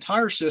up the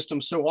entire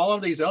system. So all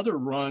of these other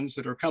runs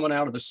that are coming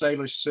out of the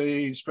Salish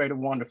Sea, Strait of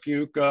Juan de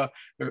Fuca,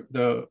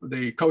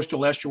 the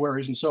coastal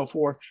estuaries and so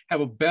forth, have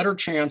a better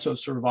chance of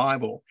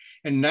survival.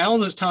 And now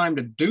is time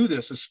to do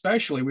this,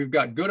 especially we've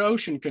got good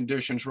ocean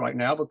conditions right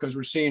now because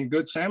we're seeing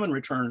good salmon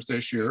returns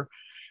this year.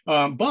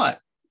 But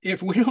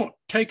if we don't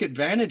take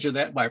advantage of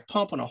that by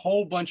pumping a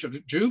whole bunch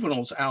of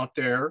juveniles out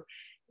there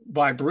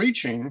by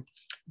breaching,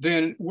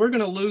 then we're going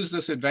to lose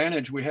this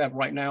advantage we have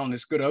right now in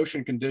this good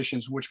ocean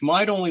conditions, which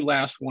might only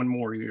last one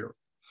more year.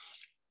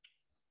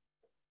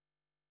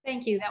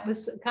 Thank you. That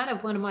was kind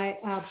of one of my,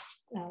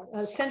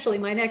 essentially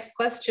my next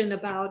question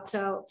about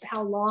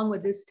how long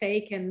would this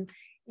take, and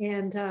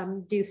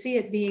do you see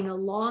it being a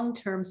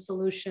long-term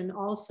solution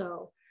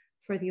also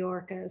for the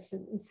orcas?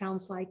 And it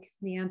sounds like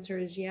the answer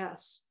is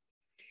yes.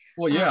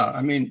 Well, yeah,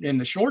 I mean, in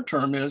the short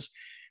term is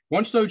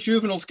once those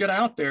juveniles get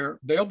out there,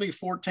 they'll be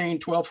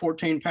 12,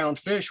 14 pound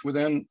fish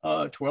within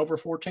 12 or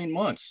 14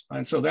 months.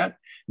 And so that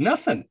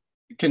nothing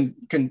can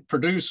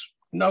produce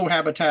no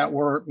habitat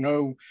work,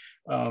 no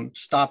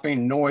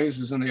stopping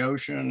noises in the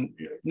ocean.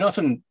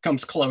 Nothing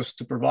comes close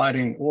to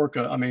providing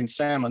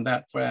salmon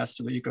that fast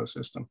to the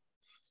ecosystem.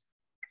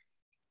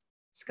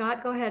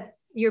 Scott, go ahead.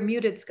 You're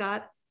muted,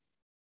 Scott.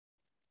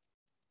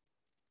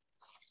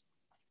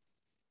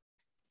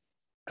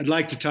 I'd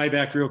like to tie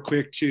back real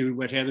quick to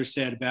what Heather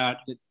said about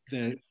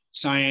the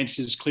science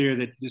is clear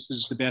that this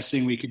is the best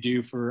thing we could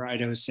do for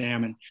Idaho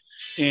salmon.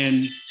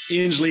 And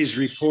Inslee's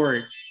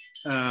report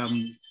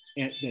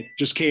that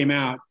just came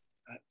out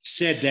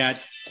said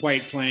that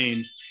quite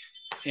plain.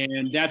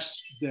 And that's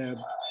the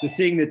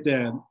thing that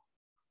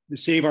the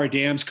Save Our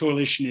Dams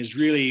Coalition is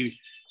really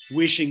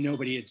wishing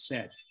nobody had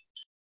said.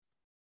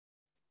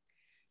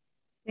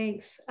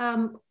 Thanks.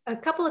 A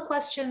couple of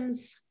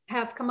questions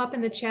have come up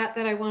in the chat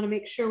that I want to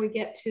make sure we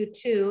get to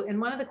too.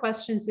 And one of the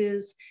questions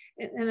is,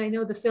 and I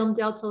know the film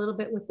dealt a little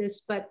bit with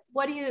this, but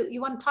what do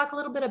you want to talk a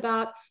little bit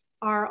about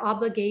our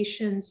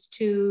obligations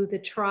to the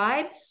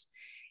tribes?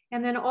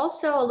 And then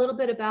also a little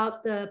bit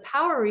about the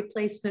power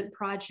replacement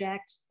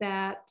project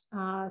that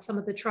some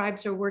of the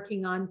tribes are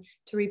working on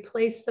to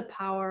replace the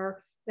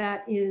power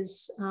that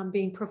is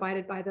being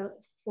provided by the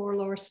 4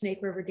 lower Snake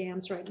River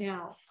dams right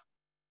now.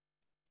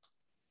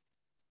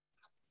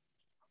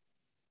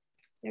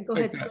 Yeah, go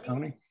ahead,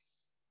 Tony.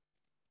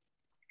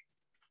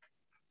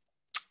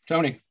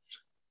 Tony.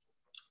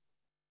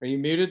 Are you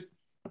muted?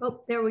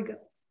 Oh, there we go.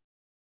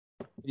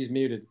 He's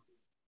muted.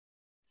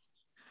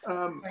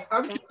 I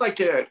would just like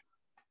to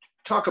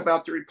talk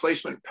about the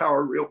replacement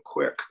power real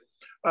quick.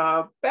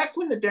 Back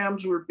when the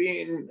dams were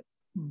being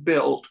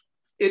built,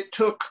 it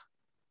took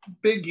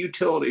big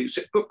utilities.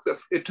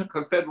 It took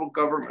a federal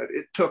government.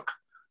 It took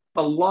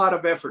a lot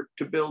of effort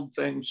to build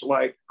things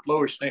like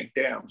Lower Snake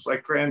dams,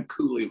 like Grand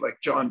Coulee, like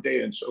John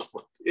Day and so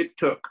forth. It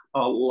took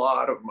a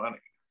lot of money.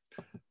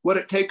 What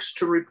it takes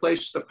to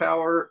replace the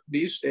power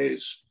these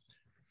days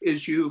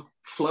is you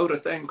float a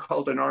thing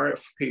called an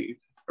RFP,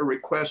 a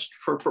request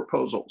for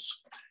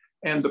proposals.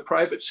 And the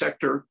private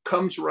sector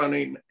comes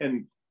running,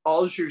 and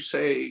all you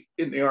say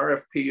in the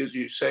RFP is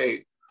you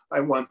say,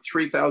 I want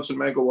 3,000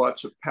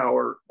 megawatts of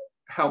power.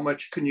 How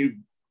much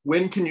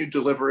when can you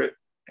deliver it?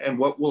 And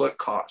what will it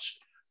cost?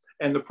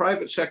 And the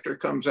private sector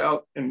comes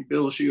out and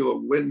builds you a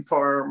wind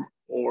farm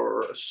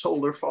or a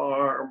solar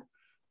farm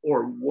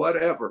or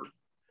whatever.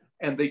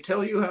 And they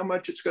tell you how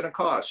much it's going to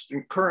cost.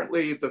 And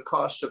currently the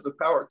cost of the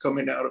power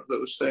coming out of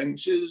those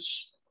things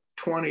is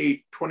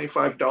 $20,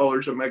 $25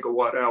 a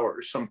megawatt hour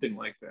or something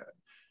like that.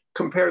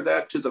 Compare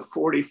that to the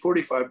 $40,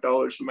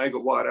 $45 a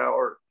megawatt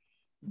hour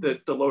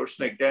that the Lower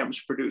Snake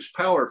dams produce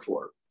power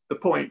for. The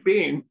point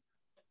being,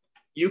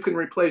 you can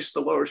replace the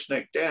Lower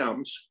Snake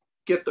dams,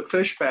 get the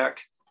fish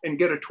back, and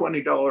get a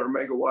 $20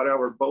 megawatt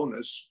hour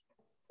bonus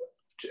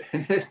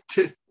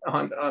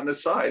on the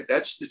side.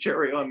 That's the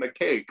cherry on the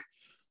cake.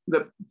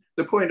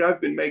 The point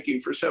I've been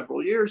making for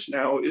several years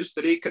now is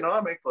that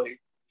economically,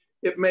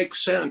 it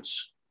makes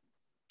sense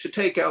to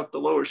take out the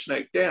Lower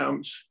Snake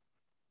dams,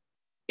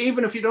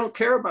 even if you don't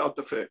care about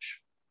the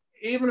fish.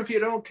 Even if you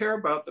don't care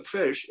about the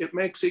fish, it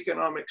makes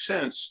economic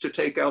sense to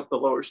take out the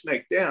Lower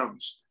Snake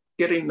dams.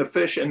 Getting the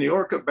fish and the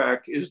orca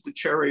back is the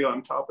cherry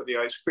on top of the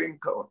ice cream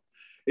cone.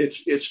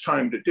 It's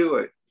time to do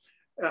it.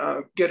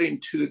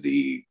 Getting to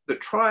the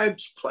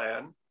tribes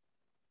plan,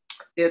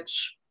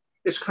 it's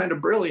kind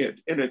of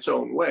brilliant in its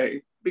own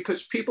way,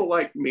 because people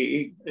like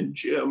me and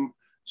Jim,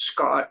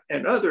 Scott,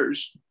 and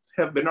others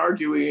have been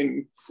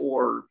arguing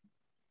for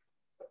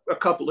a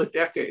couple of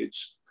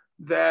decades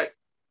that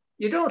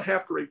you don't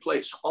have to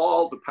replace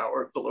all the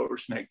power of the Lower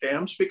Snake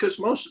dams, because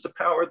most of the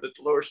power that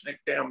the Lower Snake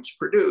dams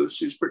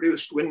produce is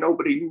produced when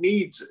nobody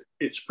needs it.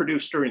 It's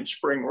produced during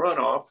spring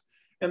runoff,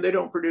 and they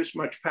don't produce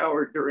much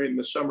power during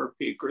the summer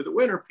peak or the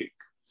winter peak.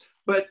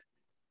 But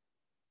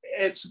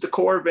it's the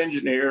Corps of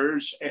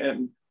Engineers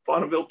and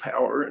Bonneville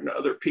Power and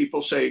other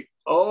people say,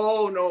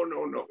 oh, no,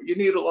 no, no, you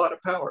need a lot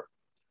of power.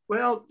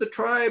 Well, the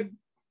tribe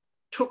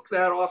took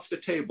that off the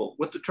table.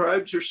 What the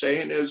tribes are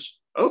saying is,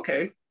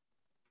 okay,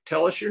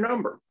 tell us your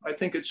number. I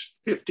think it's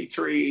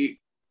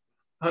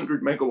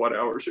 5,300 megawatt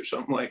hours or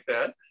something like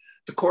that.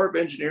 The Corps of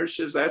Engineers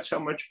says that's how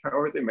much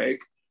power they make.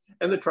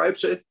 And the tribe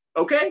said,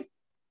 okay,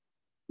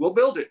 we'll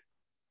build it.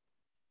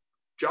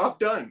 Job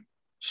done.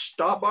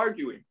 Stop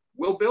arguing.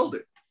 We'll build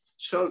it.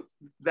 So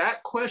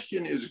that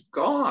question is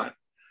gone.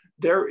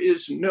 There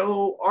is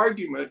no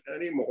argument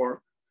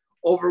anymore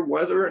over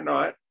whether or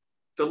not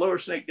the Lower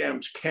Snake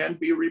dams can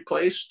be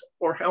replaced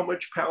or how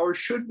much power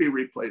should be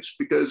replaced.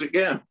 Because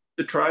again,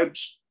 the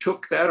tribes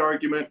took that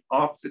argument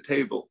off the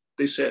table.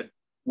 They said,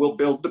 we'll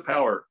build the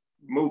power,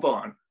 move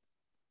on.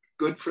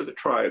 Good for the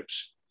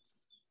tribes.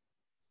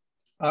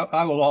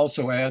 I will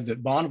also add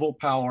that Bonneville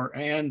Power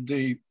and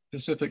the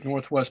Pacific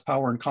Northwest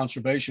Power and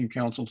Conservation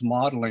Council's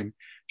modeling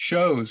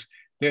shows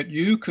that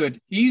you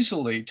could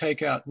easily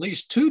take out at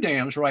least 2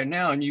 dams right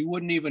now, and you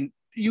wouldn't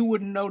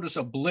notice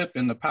a blip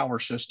in the power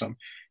system.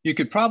 You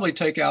could probably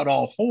take out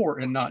all 4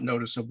 and not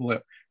notice a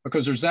blip,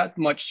 because there's that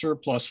much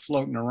surplus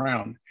floating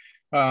around.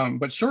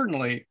 But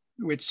certainly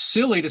it's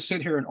silly to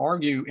sit here and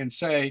argue and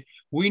say,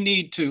 we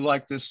need to,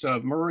 like this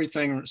Murray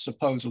thing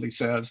supposedly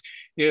says,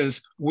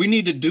 is we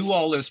need to do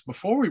all this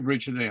before we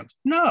breach the dams.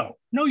 No,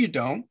 you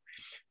don't.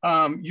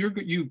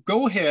 You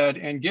go ahead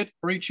and get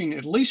breaching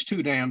at least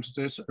 2 dams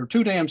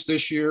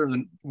this year,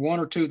 then 1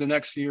 or 2 the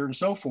next year, and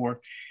so forth.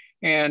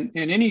 And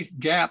any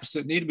gaps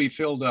that need to be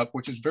filled up,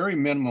 which is very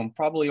minimum,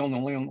 probably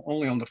only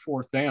on the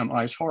 4th dam,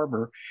 Ice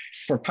Harbor,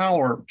 for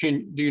power,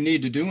 do you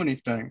need to do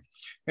anything?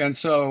 And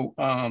so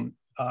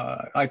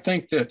I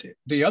think that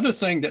the other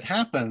thing that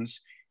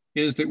happens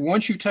is that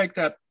once you take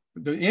that,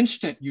 the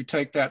instant you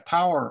take that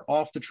power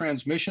off the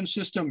transmission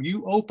system,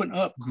 you open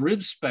up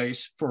grid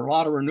space for a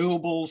lot of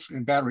renewables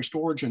and battery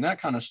storage and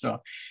that kind of stuff.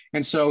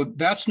 And so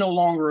that's no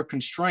longer a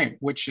constraint,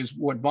 which is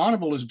what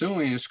Bonneville is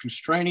doing, is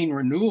constraining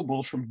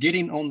renewables from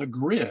getting on the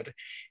grid.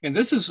 And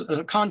this is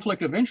a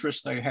conflict of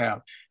interest they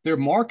have. They're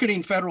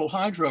marketing federal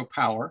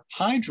hydropower,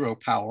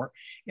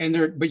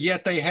 but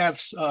yet they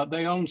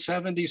own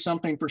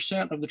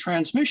 70-something% of the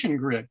transmission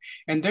grid.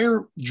 And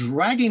they're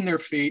dragging their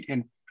feet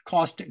and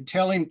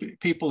telling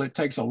people it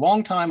takes a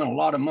long time and a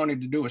lot of money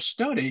to do a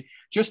study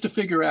just to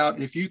figure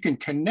out if you can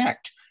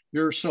connect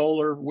your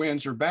solar,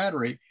 winds, or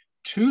battery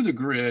to the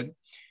grid.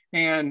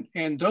 And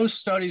those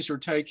studies are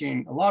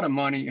taking a lot of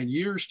money and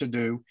years to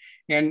do.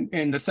 And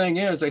the thing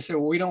is, they say,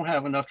 well, we don't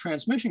have enough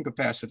transmission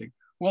capacity.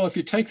 Well, if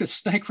you take the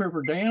Snake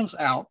River dams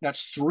out,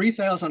 that's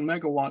 3,000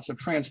 megawatts of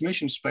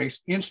transmission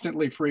space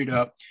instantly freed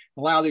up,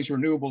 allow these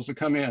renewables to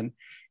come in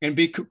and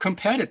be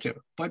competitive.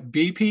 But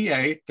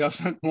BPA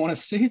doesn't want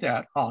to see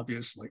that,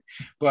 obviously.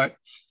 But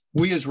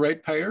we as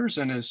ratepayers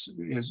and as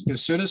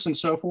citizens and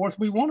so forth,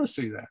 we want to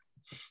see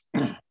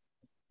that.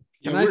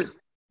 Can I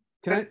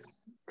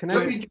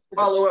Let me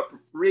follow up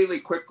really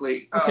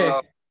quickly. Okay.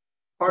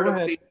 Part of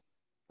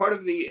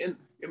the,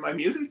 am I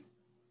muted?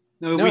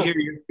 No, we hear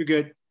you. You're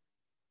good.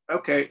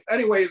 Okay.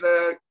 Anyway,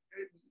 the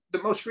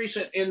most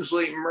recent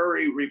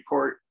Inslee-Murray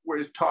report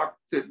was talked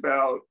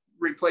about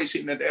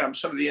replacing the dam.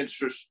 Some of the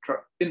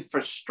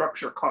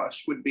infrastructure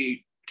costs would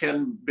be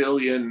 10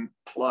 billion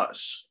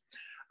plus.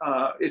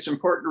 It's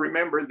important to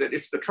remember that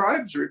if the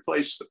tribes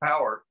replace the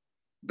power,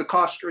 the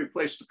cost to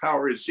replace the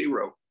power is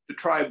 0. The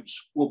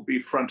tribes will be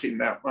fronting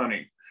that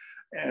money.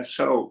 And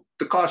so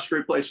the cost to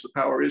replace the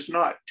power is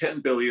not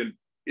 10 billion,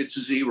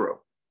 it's 0.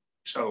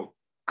 So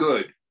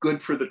good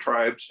for the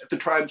tribes. The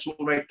tribes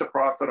will make the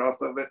profit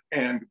off of it,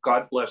 and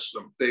God bless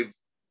them.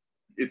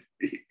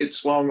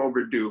 It's long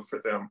overdue for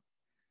them.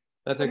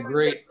 That's a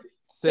great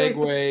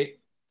segue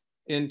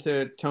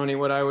into, Tony,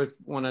 what I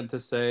wanted to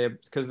say,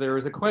 because there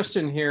was a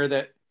question here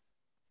that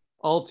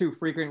all too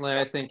frequently,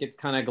 I think it's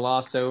kind of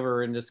glossed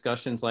over in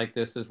discussions like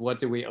this, is what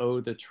do we owe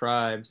the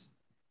tribes?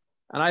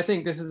 And I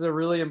think this is a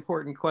really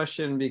important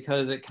question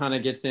because it kind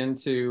of gets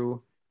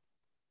into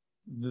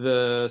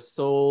the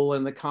soul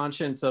and the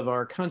conscience of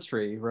our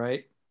country,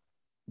 right?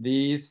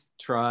 These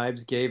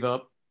tribes gave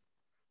up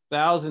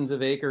thousands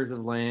of acres of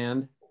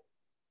land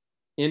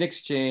in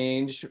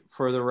exchange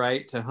for the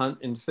right to hunt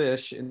and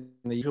fish in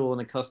the usual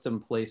and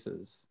accustomed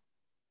places.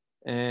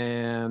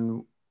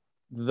 And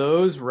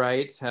those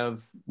rights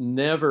have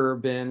never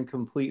been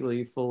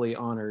completely, fully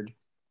honored.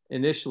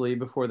 Initially,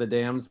 before the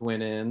dams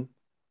went in,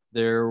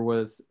 there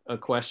was a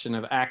question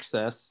of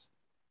access.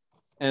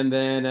 And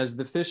then as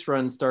the fish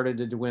runs started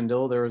to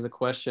dwindle, there was a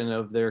question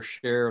of their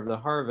share of the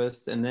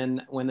harvest. And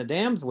then when the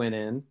dams went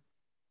in,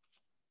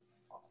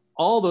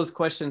 all those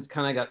questions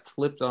kind of got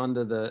flipped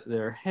onto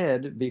their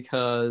head,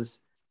 because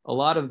a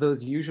lot of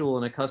those usual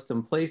and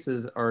accustomed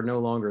places are no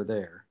longer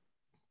there.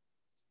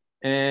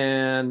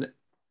 And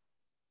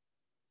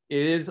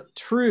it is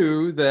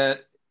true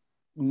that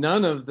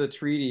none of the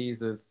treaties,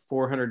 the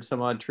 400 some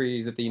odd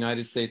treaties that the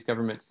United States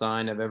government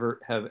signed have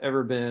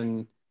ever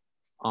been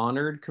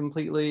honored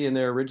completely in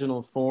their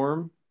original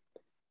form.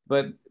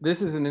 But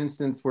this is an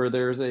instance where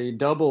there's a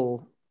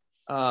double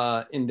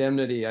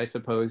indemnity, I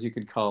suppose you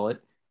could call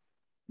it,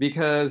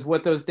 because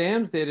what those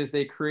dams did is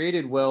they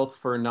created wealth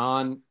for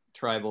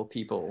non-tribal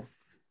people,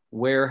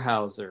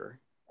 Weyerhaeuser,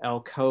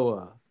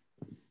 Alcoa,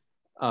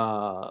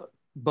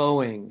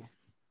 Boeing,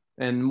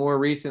 and more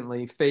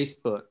recently,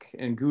 Facebook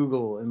and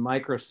Google and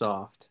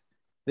Microsoft.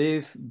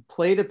 They've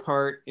played a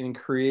part in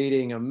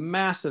creating a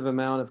massive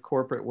amount of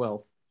corporate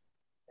wealth.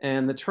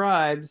 And the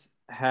tribes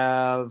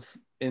have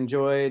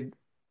enjoyed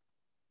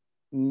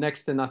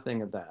next to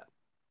nothing of that.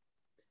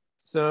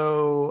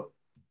 So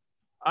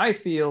I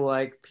feel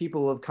like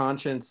people of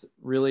conscience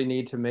really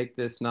need to make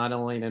this not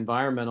only an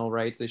environmental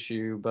rights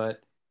issue,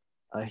 but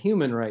a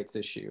human rights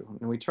issue.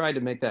 And we tried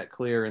to make that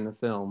clear in the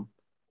film.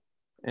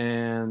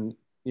 And,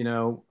 you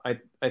know, I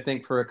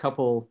think for a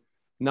couple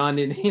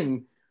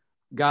non-Indian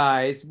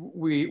guys,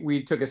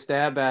 we took a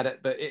stab at it,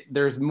 but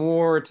there's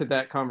more to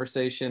that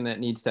conversation that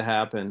needs to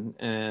happen.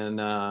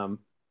 And,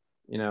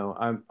 you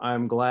know,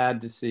 I'm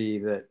glad to see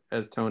that,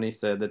 as Tony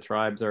said, the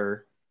tribes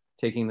are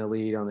taking the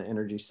lead on the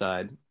energy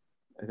side.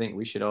 I think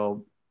we should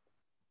all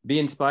be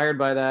inspired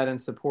by that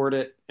and support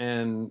it,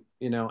 and,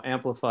 you know,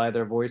 amplify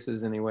their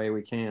voices any way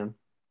we can.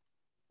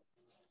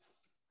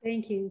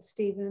 Thank you,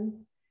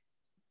 Stephen.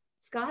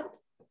 Scott?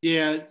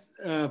 Yeah,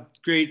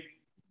 great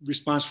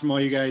response from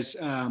all you guys.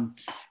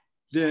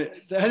 The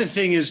other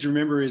thing is to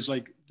remember is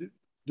like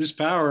this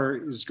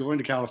power is going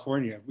to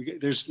California.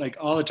 There's like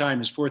all the time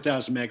is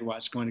 4,000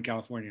 megawatts going to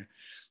California.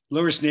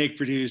 Lower Snake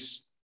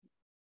produced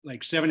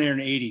like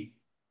 780,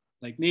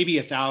 like maybe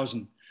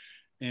 1,000.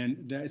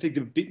 And I think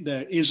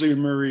the Inslee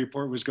Murray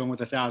report was going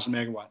with 1,000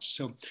 megawatts.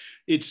 So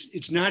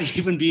it's not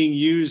even being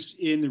used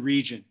in the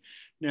region.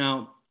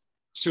 Now,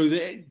 so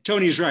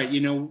Tony's right,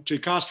 you know, to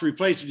cost to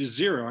replace it is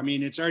zero. I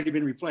mean, it's already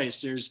been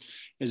replaced. There's,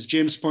 as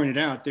Jim's pointed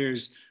out,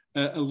 there's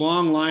a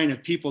long line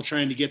of people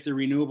trying to get their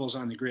renewables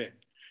on the grid.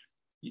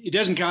 It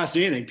doesn't cost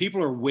anything.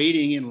 People are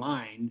waiting in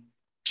line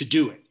to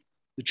do it.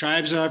 The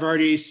tribes have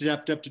already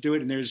stepped up to do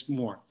it, and there's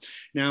more.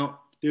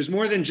 Now, there's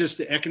more than just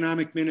the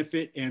economic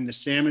benefit and the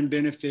salmon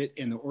benefit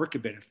and the orca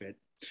benefit.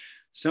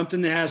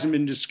 Something that hasn't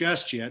been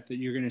discussed yet that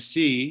you're going to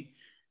see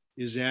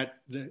is that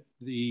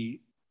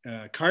the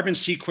carbon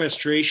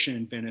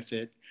sequestration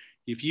benefit.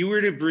 If you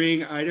were to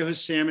bring Idaho's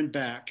salmon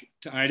back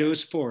to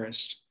Idaho's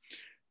forest,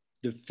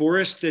 the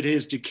forest that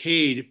has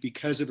decayed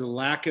because of the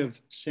lack of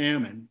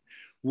salmon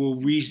will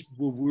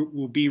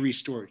be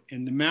restored.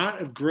 And the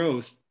amount of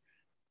growth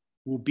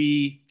will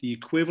be the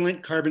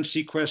equivalent carbon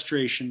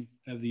sequestration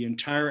of the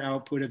entire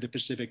output of the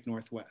Pacific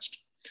Northwest.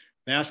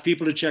 I've asked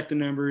people to check the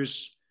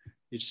numbers.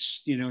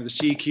 It's, you know, the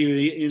CQ,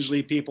 the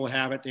Inslee people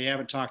have it. They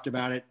haven't talked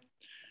about it.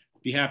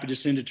 Be happy to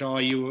send it to all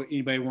you,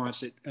 anybody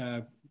wants it,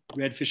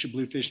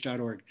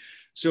 redfishandbluefish.org.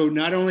 So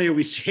not only are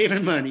we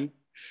saving money,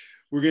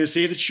 we're going to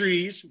save the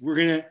trees. We're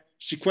going to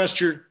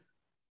sequester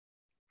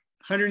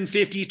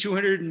 150,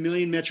 200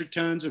 million metric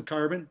tons of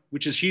carbon,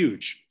 which is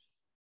huge.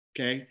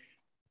 Okay.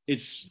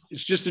 It's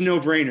just a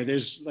no-brainer.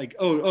 There's like,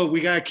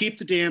 we got to keep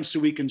the dam so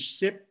we can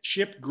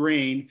ship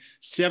grain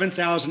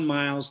 7,000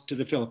 miles to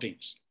the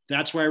Philippines.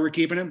 That's why we're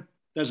keeping them.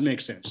 Doesn't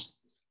make sense.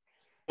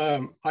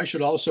 I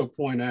should also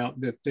point out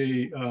that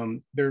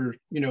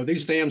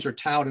these dams are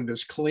touted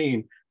as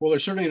clean. Well, they're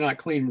certainly not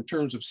clean in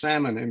terms of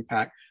salmon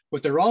impact,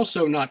 but they're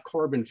also not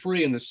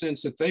carbon-free in the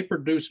sense that they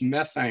produce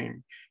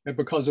methane, and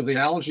because of the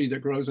algae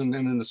that grows in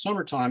them in the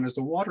summertime as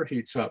the water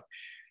heats up.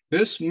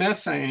 This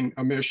methane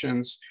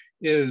emissions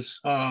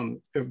is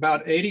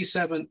about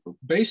 87,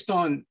 based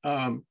on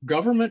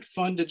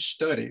government-funded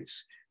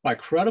studies by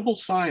credible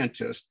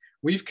scientists.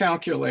 We've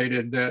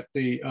calculated that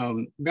the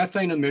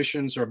methane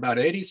emissions are about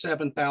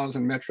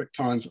 87,000 metric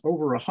tons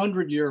over a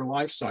 100-year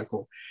life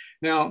cycle.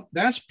 Now,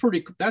 that's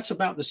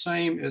about the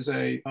same as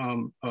a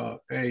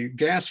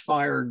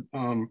gas-fired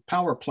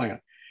power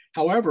plant.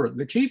 However,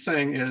 the key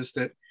thing is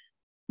that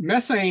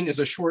methane is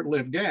a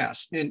short-lived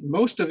gas, and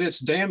most of its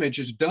damage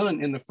is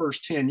done in the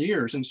first 10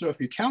 years. And so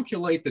if you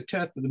calculate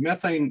the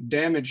methane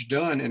damage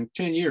done in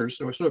 10 years,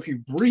 so if you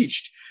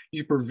breached,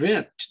 you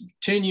prevent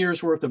 10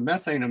 years worth of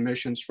methane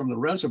emissions from the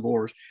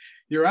reservoirs,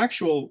 your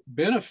actual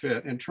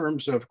benefit in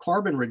terms of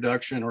carbon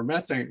reduction or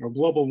methane or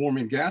global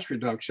warming gas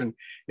reduction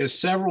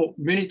is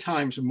many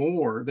times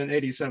more than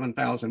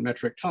 87,000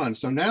 metric tons.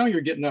 So now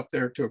you're getting up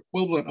there to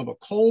equivalent of a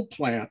coal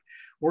plant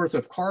worth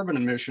of carbon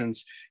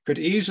emissions could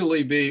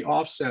easily be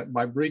offset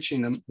by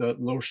breaching the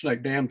Lower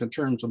Snake Dam in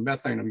terms of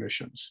methane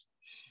emissions.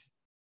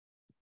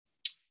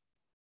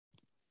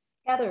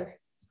 Heather.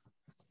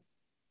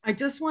 I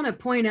just want to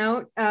point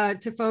out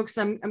to folks,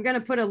 I'm going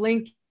to put a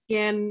link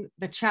in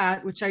the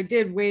chat, which I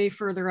did way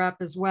further up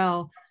as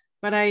well,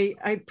 but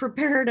I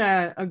prepared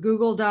a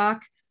Google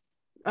Doc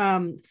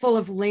full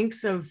of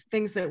links of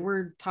things that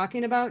we're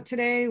talking about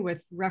today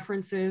with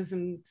references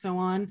and so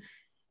on.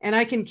 and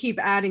I can keep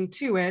adding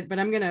to it, but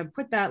I'm going to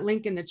put that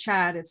link in the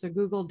chat. It's a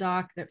Google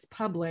Doc that's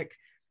public.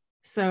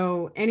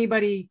 So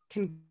anybody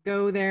can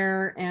go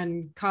there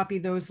and copy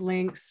those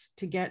links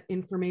to get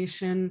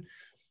information.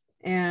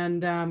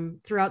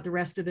 And throughout the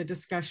rest of the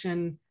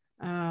discussion,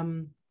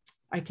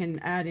 I can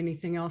add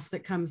anything else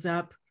that comes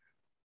up.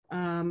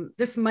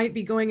 This might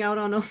be going out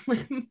on a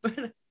limb,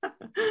 but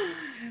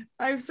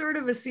I'm sort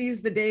of a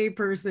seize the day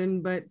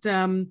person, but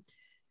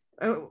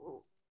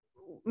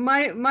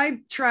my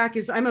track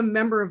is I'm a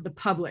member of the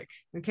public.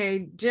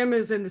 Okay. Jim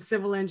is a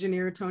civil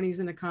engineer. Tony's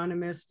an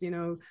economist, you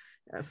know,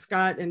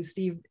 Scott and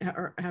Steve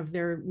have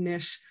their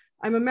niche.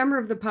 I'm a member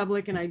of the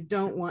public, and I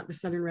don't want the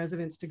Southern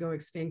residents to go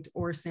extinct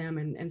or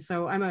salmon. And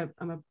so I'm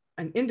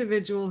an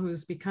individual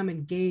who's become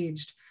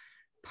engaged.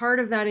 Part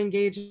of that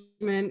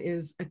engagement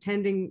is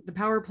attending the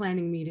power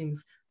planning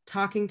meetings,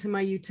 talking to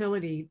my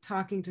utility,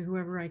 talking to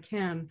whoever I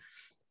can.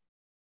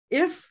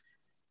 If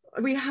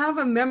we have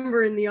a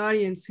member in the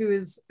audience who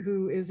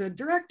is a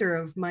director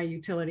of my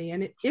utility,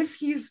 and if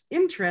he's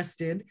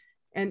interested,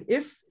 and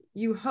if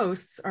you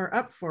hosts are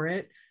up for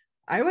it,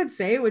 I would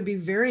say it would be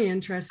very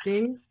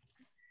interesting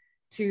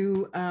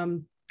to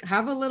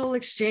have a little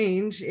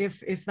exchange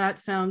if that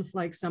sounds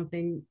like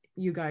something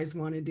you guys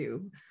want to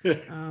do.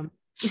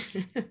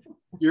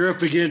 You're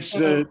up against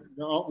the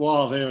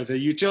wall there. The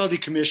utility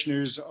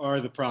commissioners are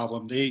the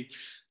problem.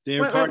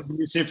 They're part of the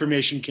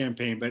misinformation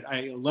campaign, but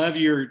I love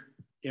your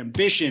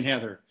ambition,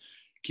 Heather.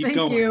 Keep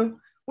going. Thank you.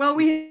 Well,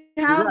 we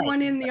have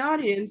one in the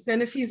audience,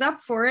 and if he's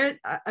up for it,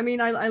 I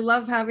mean, I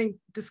love having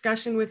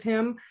discussion with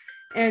him,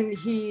 and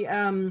he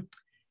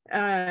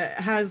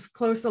has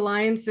close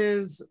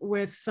alliances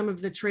with some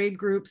of the trade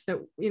groups that,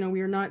 you know,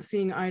 we are not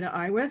seeing eye to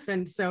eye with.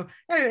 And so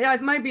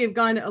it might be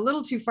gone a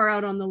little too far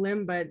out on the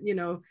limb, but, you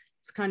know,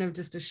 it's kind of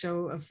just a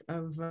show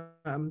of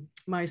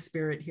my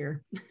spirit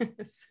here.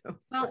 So.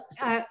 Well,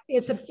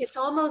 it's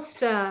almost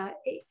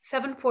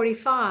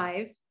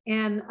 7:45,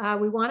 and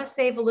we want to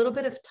save a little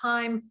bit of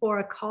time for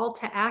a call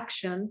to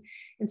action.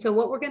 And so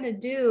what we're going to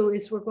do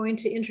is we're going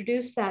to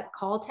introduce that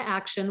call to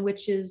action,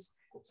 which is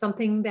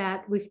something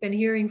that we've been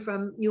hearing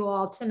from you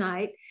all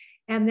tonight.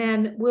 And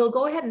then we'll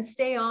go ahead and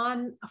stay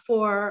on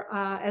for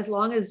as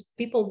long as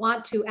people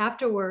want to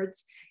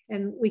afterwards,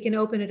 and we can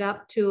open it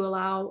up to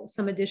allow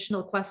some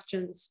additional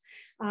questions.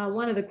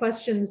 One of the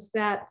questions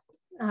that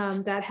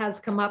that has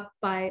come up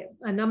by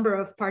a number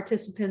of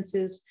participants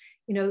is,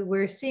 you know,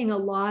 we're seeing a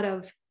lot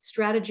of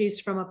strategies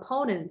from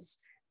opponents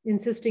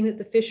insisting that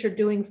the fish are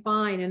doing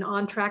fine and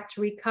on track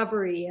to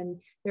recovery,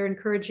 and they're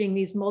encouraging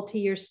these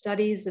multi-year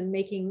studies and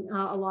making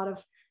a lot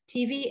of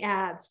TV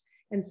ads.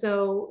 And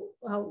so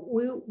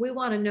we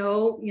want to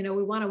know, you know,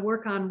 we want to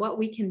work on what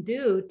we can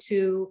do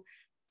to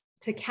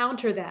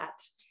counter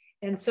that.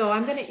 And so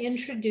I'm going to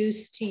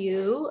introduce to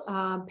you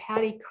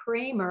Patty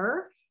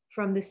Kramer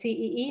from the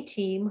CEE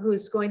team,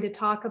 who's going to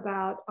talk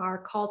about our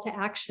call to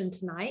action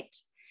tonight.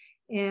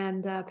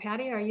 And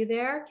Patty, are you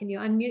there? Can you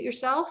unmute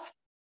yourself?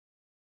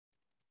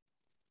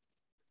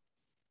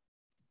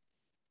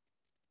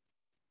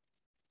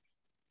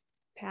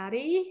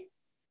 Patty?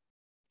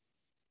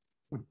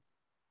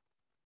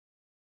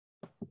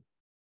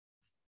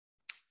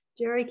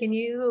 Jerry, can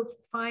you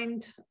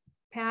find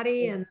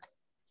Patty? And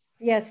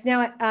yes,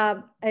 now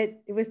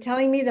it was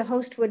telling me the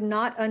host would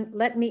not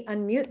let me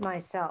unmute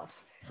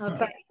myself. Okay.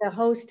 But the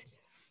host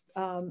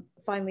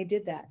finally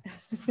did that.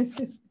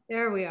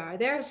 There we are.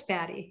 There's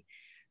Patty.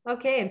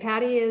 Okay, and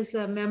Patty is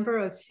a member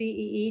of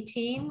CEE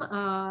team,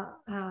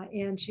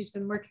 and she's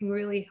been working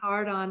really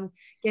hard on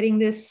getting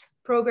this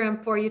program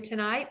for you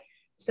tonight.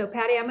 So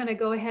Patty, I'm going to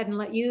go ahead and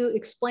let you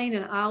explain,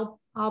 and I'll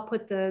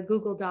put the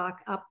Google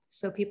Doc up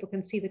so people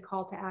can see the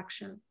call to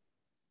action.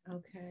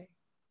 Okay.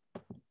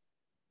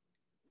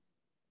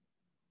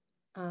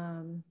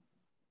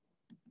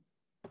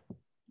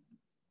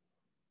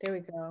 There we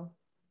go.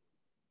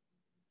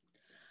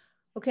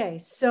 Okay,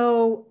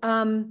 so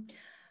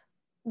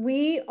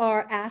we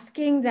are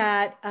asking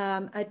that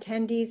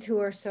attendees who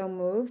are so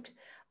moved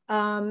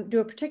do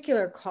a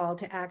particular call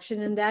to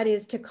action, and that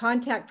is to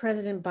contact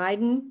President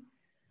Biden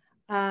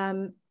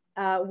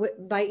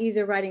by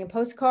either writing a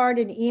postcard,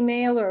 an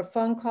email, or a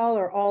phone call,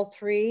 or all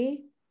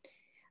three.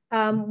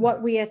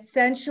 What we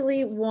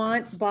essentially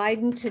want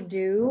Biden to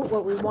do,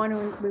 what we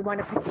want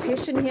to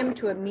petition him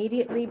to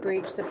immediately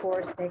breach the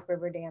Forest Snake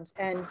River dams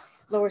and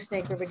Lower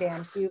Snake River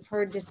dams. You've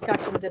heard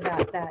discussions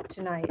about that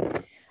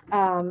tonight,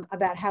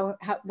 about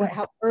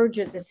how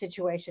urgent the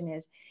situation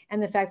is,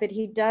 and the fact that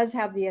he does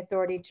have the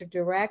authority to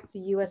direct the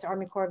U.S.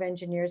 Army Corps of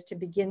Engineers to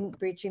begin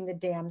breaching the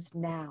dams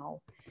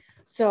now.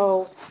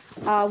 So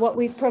what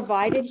we've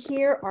provided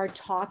here are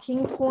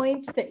talking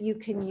points that you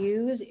can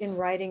use in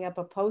writing up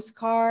a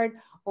postcard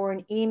or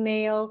an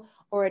email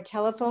or a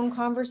telephone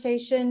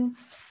conversation.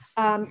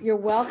 You're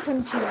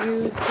welcome to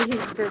use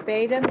these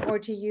verbatim or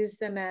to use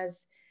them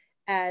as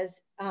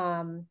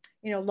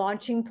you know,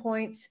 launching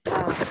points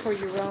for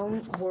your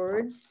own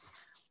words.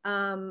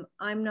 I'm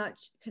not,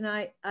 can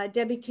I,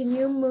 Debbie, can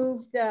you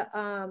move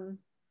the,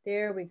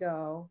 there we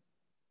go.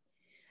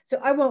 So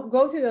I won't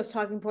go through those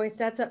talking points.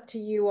 That's up to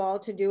you all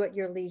to do at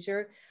your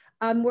leisure.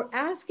 We're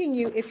asking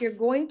you, if you're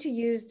going to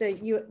use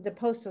the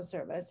Postal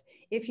Service,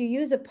 if you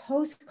use a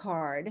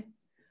postcard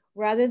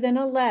rather than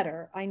a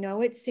letter. I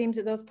know it seems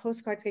that those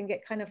postcards can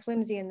get kind of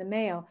flimsy in the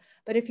mail,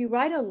 but if you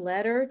write a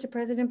letter to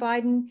President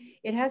Biden,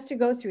 it has to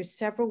go through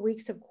several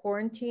weeks of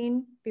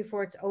quarantine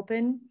before it's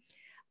open.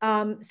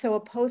 So a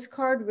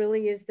postcard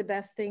really is the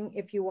best thing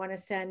if you want to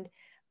send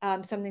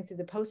something through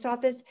the post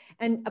office.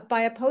 And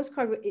by a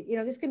postcard, you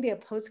know, this can be a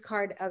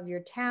postcard of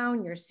your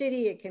town, your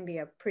city. It can be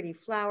a pretty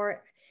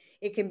flower.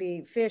 It can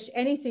be fish,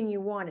 anything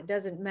you want. It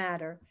doesn't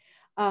matter.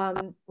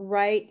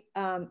 Write,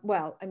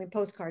 well, I mean,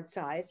 postcard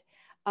size.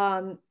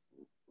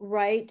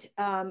 Write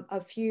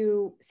a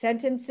few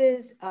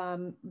sentences.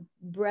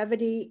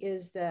 Brevity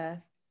is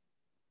the,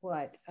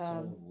 what?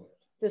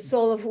 The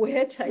soul of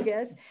wit, I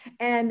guess.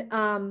 And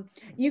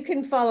you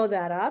can follow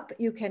that up.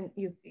 You can,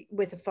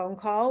 with a phone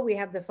call, we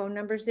have the phone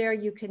numbers there.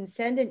 You can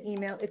send an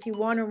email if you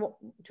want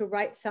to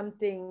write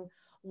something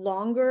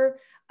longer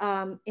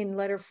in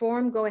letter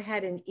form. Go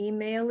ahead and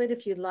email it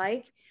if you'd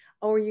like,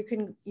 or you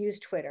can use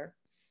Twitter.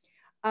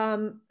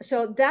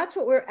 So that's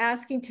what we're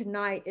asking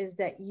tonight, is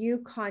that you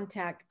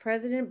contact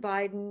President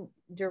Biden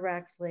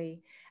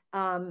directly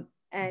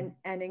and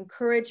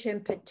encourage him,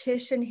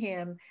 petition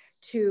him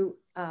to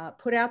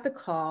put out the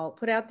call,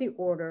 put out the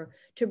order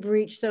to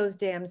breach those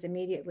dams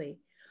immediately.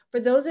 For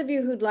those of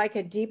you who'd like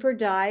a deeper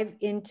dive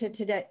into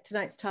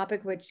tonight's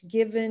topic, which,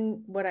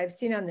 given what I've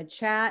seen on the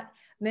chat,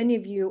 many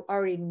of you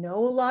already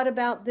know a lot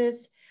about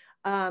this.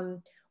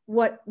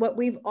 What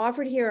we've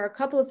offered here are a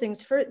couple of things.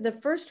 The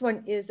first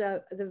one is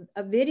a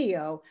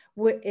video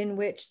in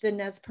which the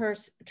Nez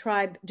Perce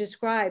tribe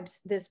describes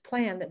this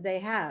plan that they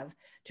have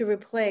to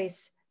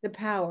replace the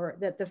power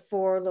that the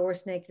 4 lower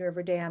Snake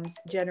River dams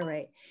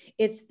generate.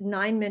 It's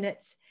 9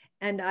 minutes,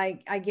 and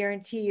I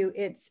guarantee you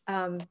it's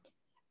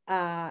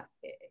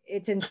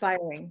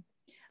inspiring.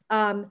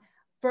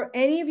 For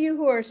any of you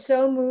who are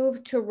so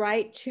moved to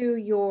write to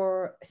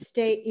your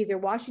state, either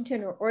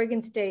Washington or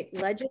Oregon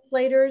state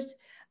legislators,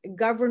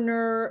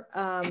 governor,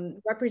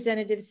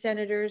 representatives,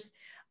 senators,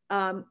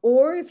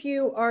 or if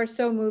you are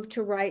so moved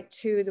to write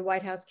to the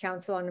White House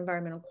Council on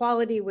Environmental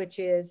Quality, which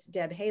is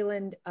Deb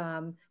Haaland,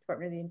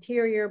 Department of the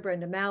Interior,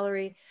 Brenda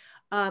Mallory,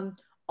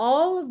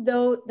 all of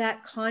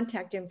that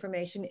contact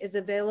information is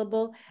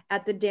available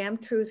at the Dam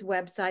Truth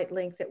website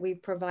link that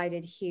we've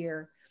provided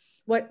here.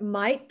 What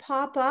might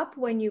pop up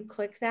when you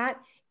click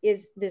that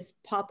is this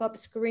pop-up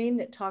screen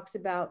that talks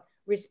about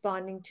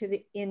responding to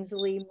the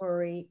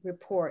Inslee-Murray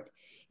report.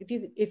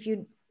 If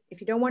you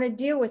don't want to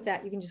deal with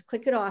that, you can just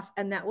click it off,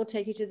 and that will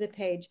take you to the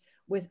page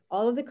with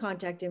all of the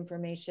contact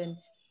information,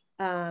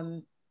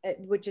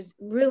 which is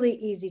really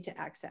easy to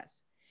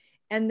access.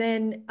 And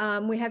then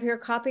we have here a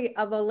copy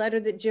of a letter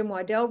that Jim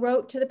Waddell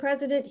wrote to the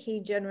president. He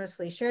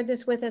generously shared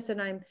this with us,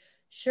 and I'm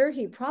sure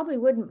he probably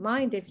wouldn't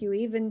mind if you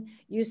even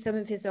use some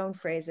of his own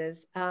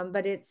phrases.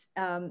 But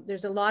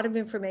there's a lot of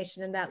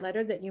information in that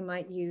letter that you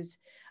might use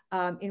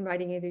in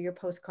writing either your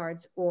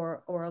postcards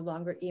or a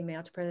longer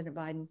email to President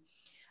Biden.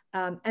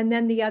 And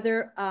then the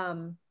other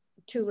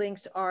 2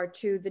 links are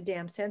to the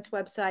Dam Sense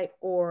website,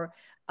 or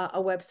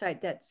a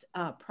website that's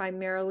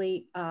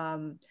primarily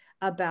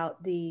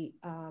about the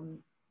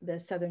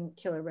southern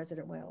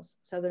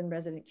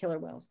resident killer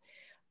whales.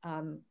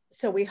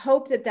 So we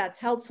hope that that's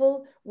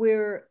helpful.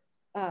 We're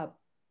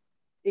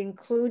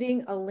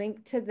including a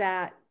link to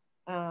that,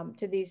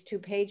 to these 2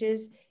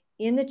 pages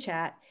in the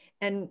chat.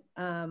 And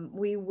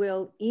we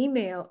will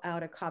email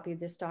out a copy of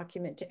this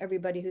document to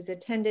everybody who's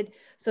attended,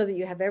 so that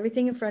you have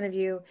everything in front of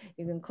you.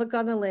 You can click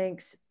on the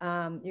links,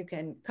 you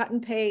can cut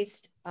and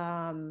paste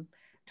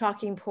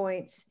talking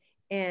points,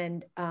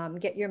 and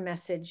get your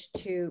message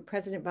to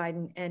President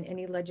Biden and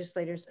any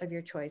legislators of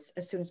your choice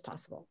as soon as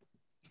possible.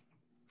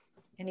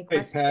 Any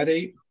questions? Hey,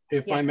 Patty,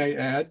 if I may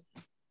add.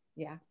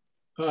 Yeah.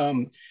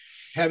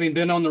 Having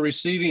been on the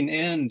receiving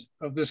end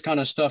of this kind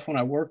of stuff when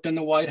I worked in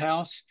the White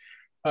House,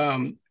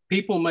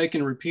 people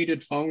making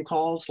repeated phone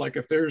calls, like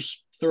if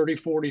there's 30,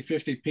 40,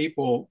 50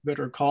 people that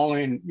are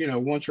calling, you know,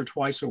 once or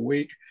twice a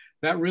week,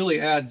 that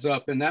really adds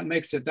up. And that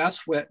makes it,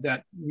 that's what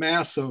that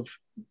mass of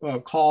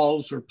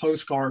calls or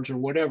postcards or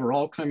whatever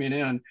all coming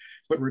in,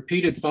 but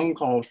repeated phone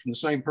calls from the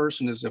same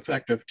person is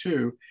effective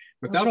too.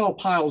 But that all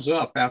piles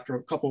up after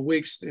a couple of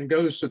weeks and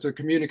goes to the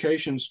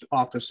communications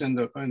office in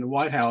the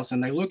White House,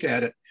 and they look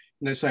at it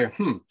and they say,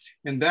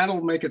 and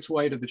that'll make its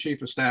way to the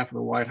chief of staff of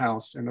the White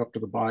House and up to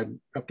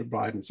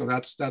Biden. So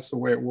that's the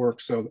way it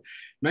works. So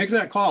make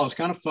that call. It's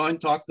kind of fun.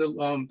 Talk to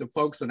the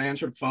folks that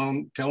answer the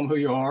phone, tell them who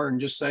you are,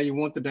 and just say you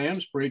want the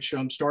dams breach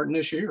starting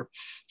this year.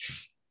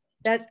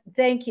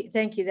 Thank you.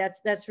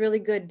 That's really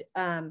good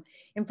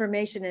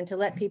information, and to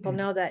let people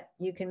know that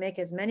you can make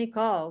as many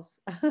calls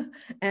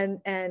and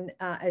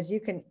as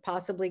you can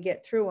possibly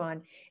get through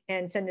on,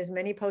 and send as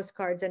many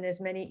postcards and as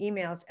many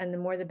emails, and the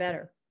more the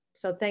better.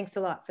 So thanks a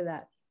lot for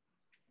that.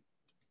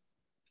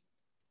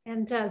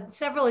 And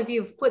several of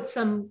you have put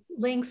some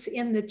links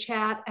in the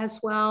chat as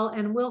well,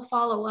 and we'll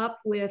follow up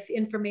with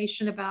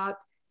information about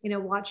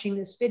watching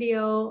this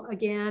video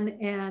again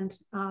and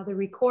the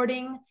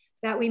recording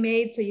that we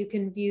made, so you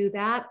can view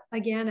that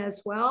again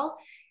as well.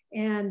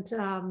 And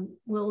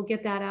we'll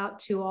get that out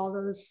to all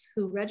those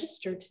who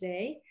registered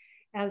today,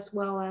 as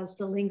well as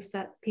the links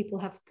that people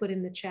have put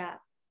in the chat.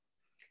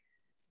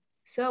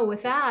 So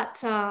with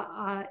that,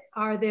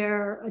 are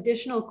there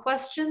additional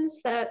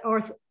questions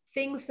or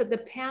things that the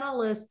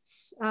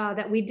panelists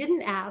that we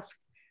didn't ask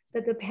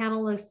that the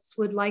panelists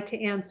would like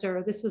to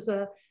answer? This is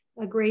a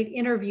great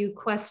interview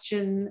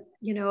question.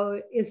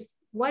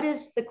 What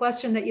is the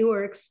question that you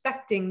were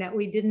expecting that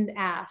we didn't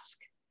ask?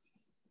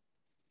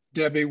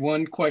 Debbie,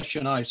 one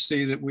question I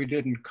see that we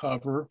didn't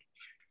cover.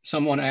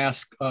 Someone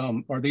asked,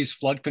 are these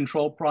flood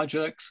control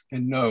projects?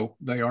 And no,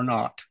 they are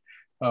not.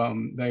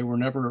 They were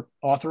never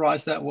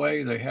authorized that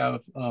way. They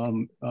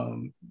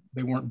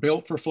weren't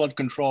built for flood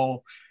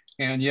control.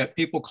 And yet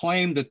people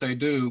claim that they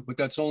do, but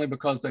that's only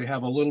because they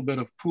have a little bit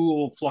of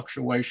pool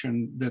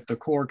fluctuation that the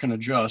Corps can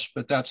adjust,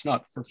 but that's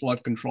not for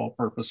flood control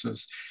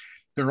purposes.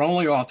 Their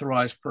only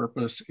authorized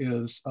purpose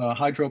is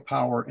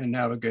hydropower and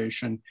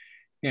navigation.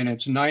 And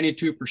it's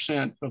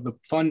 92% of the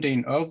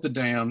funding of the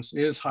dams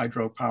is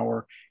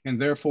hydropower,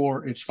 and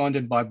therefore it's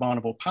funded by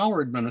Bonneville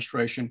Power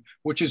Administration,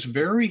 which is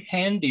very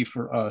handy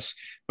for us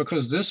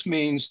because this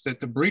means that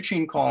the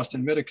breaching cost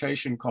and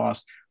mitigation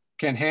cost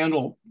can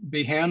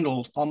be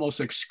handled almost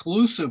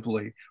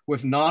exclusively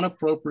with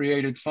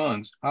non-appropriated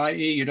funds,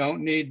 i.e. you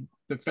don't need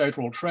the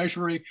federal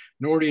treasury,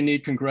 nor do you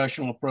need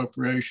congressional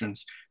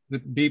appropriations. The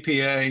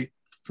BPA,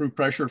 through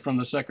pressure from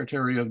the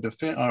Secretary of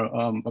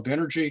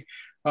Energy,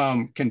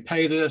 can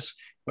pay this,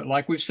 but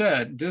like we've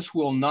said, this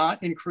will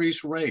not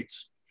increase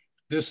rates.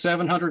 This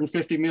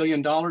 $750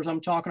 million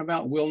I'm talking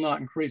about will not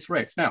increase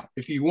rates. Now,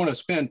 if you want to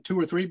spend $2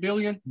 or $3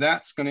 billion,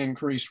 that's going to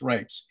increase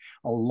rates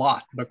a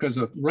lot because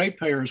the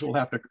ratepayers will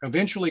have to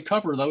eventually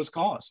cover those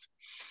costs.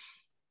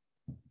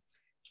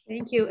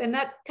 Thank you. And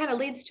that kind of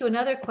leads to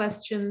another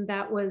question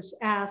that was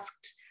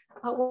asked.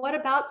 What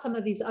about some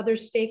of these other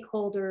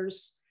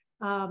stakeholders?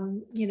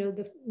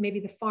 Maybe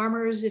the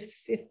farmers,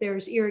 if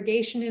there's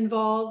irrigation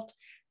involved,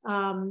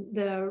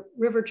 the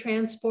river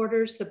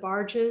transporters, the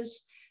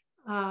barges.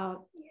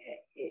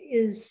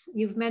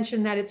 You've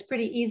mentioned that it's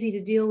pretty easy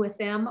to deal with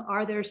them.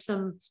 Are there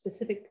some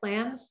specific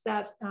plans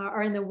that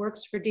are in the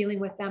works for dealing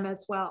with them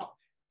as well?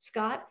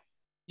 Scott?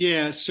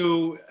 Yeah,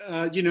 so,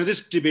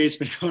 this debate's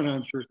been going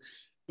on for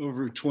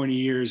over 20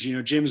 years.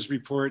 Jim's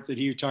report that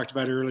he talked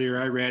about earlier,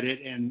 I read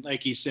it. And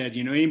like he said,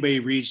 anybody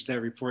reads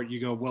that report, you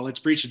go, well, it's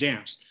breach of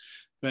dams.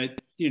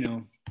 But,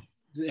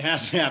 it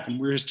hasn't happened.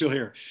 We're still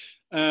here.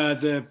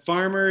 The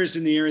farmers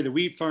in the area, the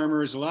wheat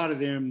farmers, a lot of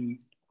them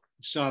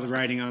saw the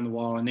writing on the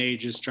wall and they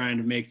just trying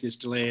to make this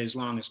delay as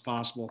long as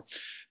possible.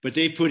 But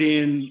they put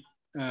in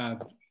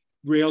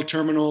rail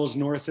terminals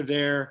north of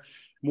there.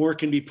 More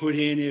can be put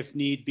in if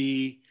need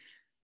be.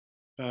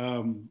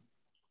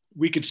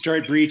 We could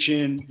start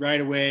breaching right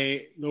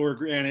away. Lower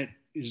Granite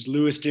is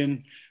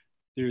Lewiston.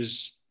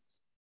 There's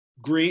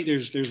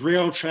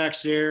rail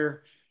tracks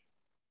there.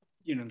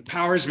 The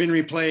power's been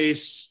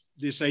replaced.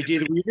 This idea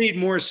that we need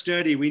more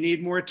study, we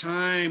need more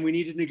time, we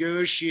need to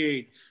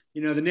negotiate. The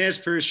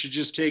NESPERS should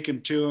just take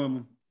them to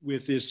them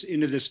with this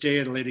into the stay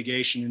of the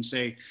litigation and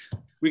say,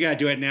 we got to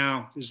do it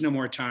now. There's no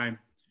more time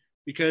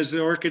because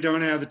the orca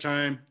don't have the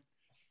time.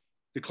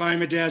 The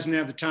climate doesn't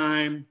have the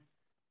time.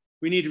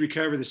 We need to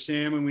recover the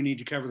salmon. We need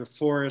to cover the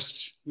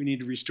forests. We need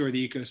to restore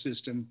the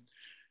ecosystem.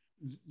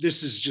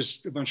 This is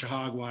just a bunch of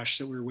hogwash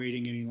that we're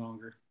waiting any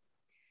longer.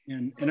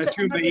 And I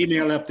threw my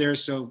email up there,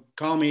 so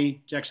call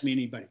me, text me,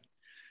 anybody.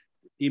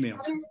 Email.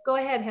 Go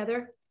ahead,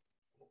 Heather.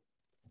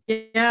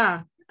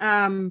 Yeah.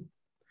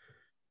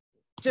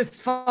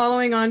 Just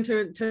following on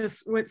to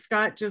what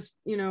Scott just,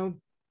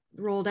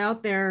 rolled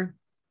out there.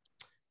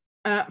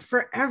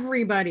 For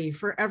everybody,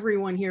 for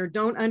everyone here,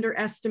 don't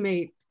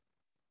underestimate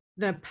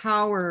the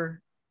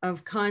power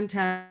of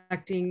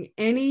contacting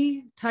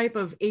any type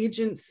of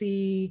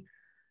agency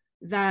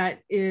that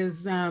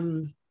is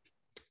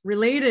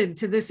related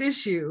to this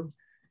issue,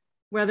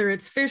 whether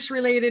it's fish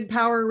related,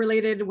 power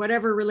related,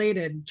 whatever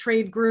related,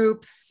 trade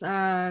groups,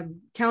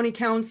 county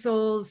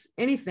councils,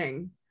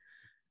 anything.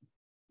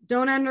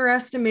 Don't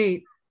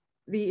underestimate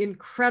the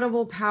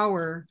incredible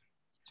power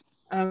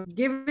of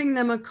giving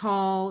them a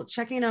call,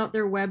 checking out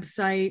their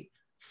website,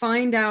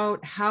 find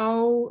out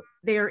how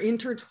they are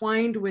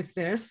intertwined with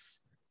this.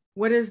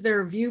 What is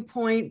their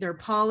viewpoint, their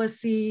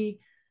policy?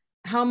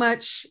 How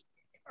much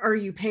are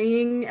you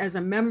paying as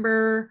a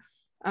member?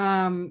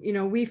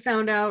 We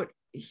found out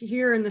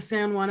here in the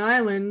San Juan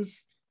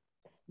Islands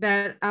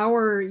that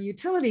our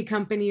utility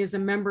company is a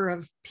member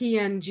of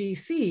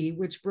PNGC,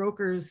 which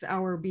brokers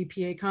our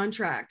BPA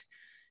contract.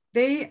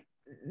 They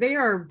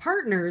are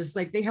partners,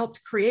 like they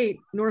helped create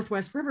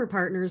Northwest River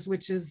Partners,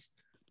 which is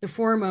the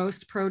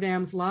foremost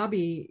pro-dams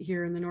lobby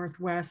here in the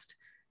Northwest,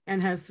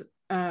 and has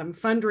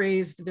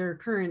fundraised their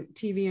current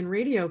TV and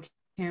radio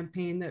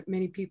campaign that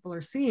many people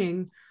are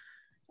seeing.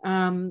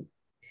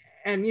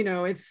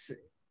 It's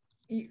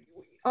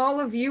all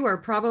of you are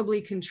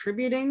probably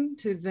contributing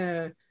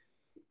to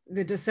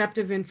the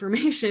deceptive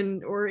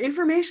information or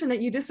information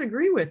that you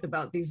disagree with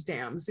about these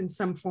dams in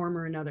some form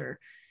or another.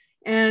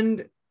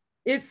 And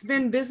it's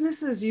been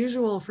business as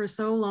usual for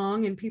so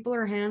long and people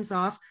are hands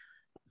off.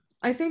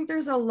 I think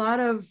there's a lot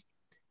of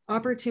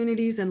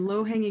opportunities and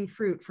low-hanging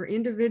fruit for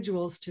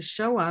individuals to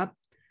show up,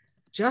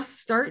 just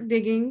start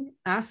digging,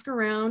 ask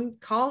around,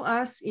 call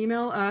us,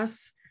 email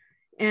us,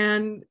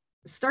 and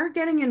start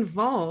getting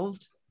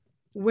involved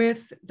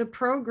with the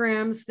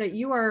programs that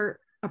you are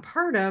a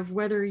part of,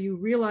 whether you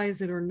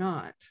realize it or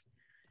not.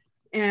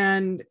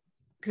 And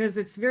because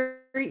it's very,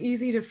 very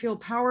easy to feel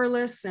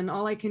powerless and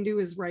all I can do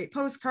is write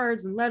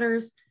postcards and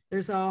letters.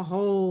 There's a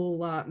whole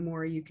lot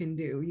more you can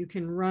do. You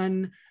can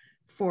run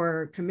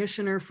for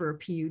commissioner for a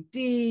PUD,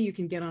 you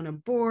can get on a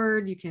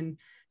board, you can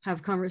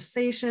have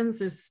conversations.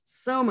 There's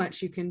so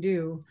much you can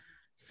do.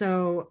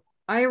 So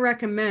I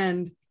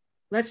recommend,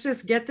 let's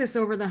just get this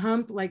over the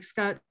hump. Like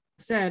Scott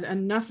said,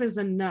 enough is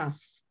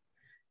enough.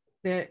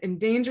 The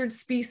Endangered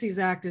Species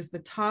Act is the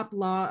top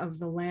law of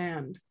the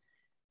land.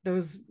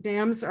 Those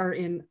dams are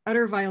in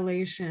utter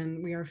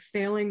violation. We are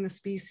failing the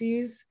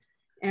species,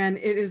 and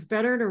it is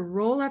better to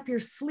roll up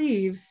your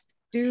sleeves,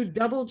 do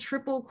double,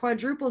 triple,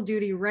 quadruple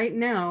duty right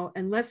now,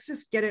 and let's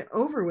just get it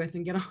over with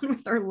and get on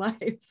with our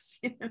lives.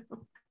 You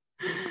know?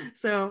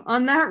 So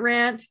on that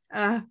rant,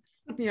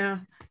 yeah,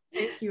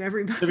 thank you,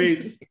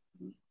 everybody.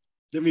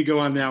 Let me go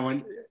on that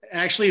one.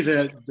 Actually,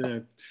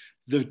 the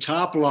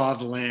top law of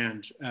the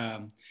land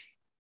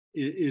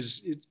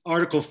is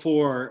Article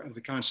 4 of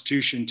the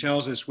Constitution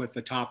tells us what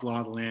the top law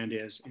of the land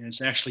is, and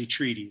it's actually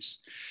treaties.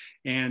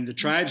 And the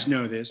tribes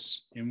know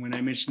this. And when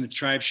I mentioned the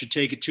tribes should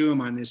take it to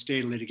them on this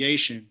state of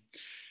litigation,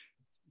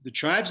 the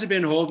tribes have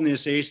been holding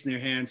this ace in their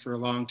hand for a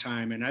long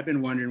time. And I've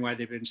been wondering why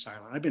they've been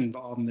silent. I've been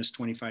involved in this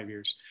 25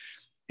 years.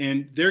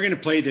 And they're going to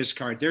play this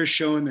card. They're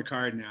showing the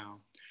card now.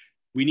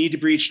 We need to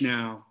breach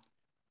now.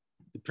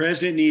 The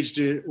president needs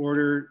to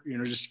order, you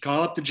know, just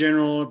call up the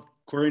general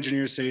Corps of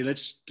Engineers, say,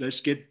 let's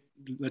get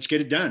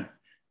it done.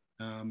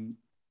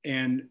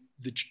 And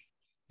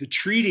the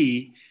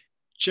treaty,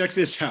 check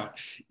this out.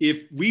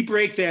 If we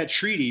break that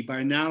treaty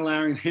by not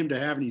allowing them to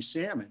have any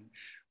salmon,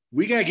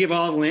 we got to give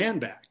all the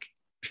land back.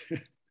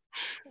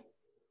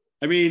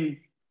 I mean,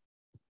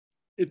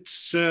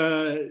 it's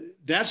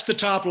that's the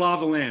top law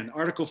of the land,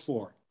 Article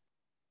 4.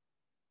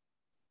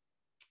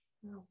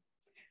 Wow.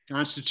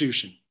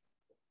 Constitution.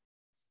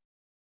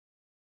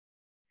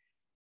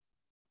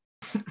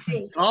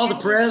 Hey, All the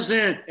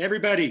president,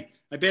 everybody.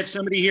 I bet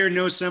somebody here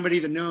knows somebody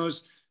that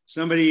knows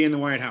somebody in the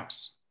White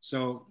House.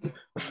 So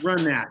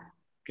run that,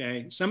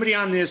 okay? Somebody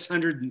on this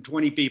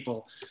 120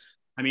 people.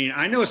 I mean,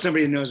 I know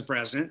somebody that knows the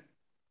president,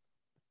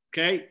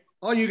 okay?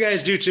 All you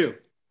guys do too.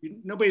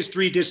 Nobody's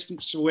 3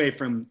 distance away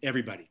from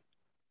everybody.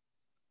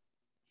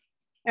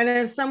 And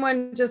as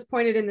someone just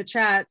pointed in the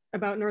chat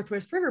about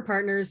Northwest River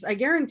Partners, I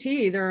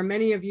guarantee there are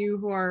many of you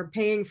who are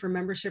paying for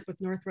membership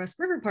with Northwest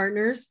River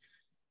Partners.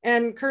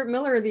 And Kurt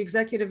Miller, the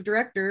executive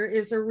director,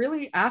 is a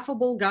really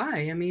affable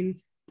guy. I mean,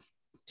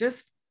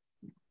 just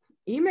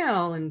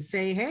email and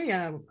say, hey,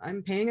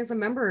 I'm paying as a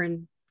member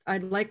and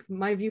I'd like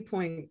my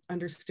viewpoint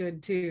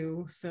understood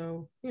too.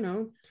 So, you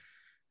know,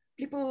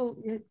 people,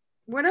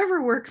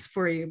 whatever works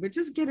for you, but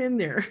just get in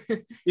there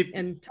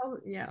and tell,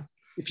 yeah.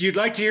 If you'd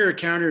like to hear a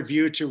counter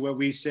view to what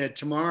we said,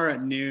 tomorrow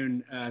at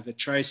noon, the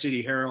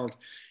Tri-City Herald,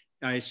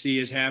 I see,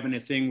 is having a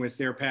thing with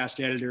their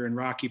past editor and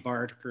Rocky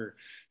Barker.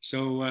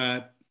 So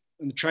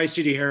the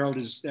Tri-City Herald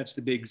that's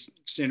the big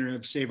center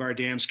of Save Our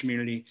Dams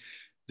community.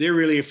 They're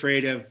really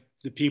afraid of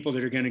the people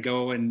that are going to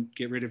go and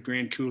get rid of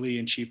Grand Coulee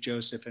and Chief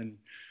Joseph. And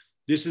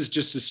this is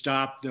just to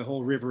stop the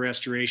whole river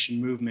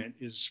restoration movement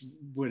is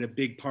what a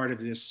big part of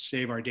this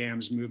Save Our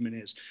Dams movement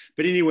is.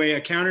 But anyway,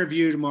 a counter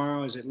view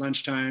tomorrow is at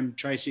lunchtime.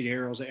 Tri-City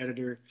Herald's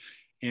editor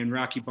and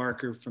Rocky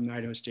Barker from the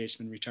Idaho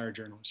Statesman, retired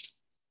journalist.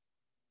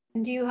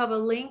 And do you have a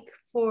link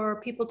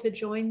for people to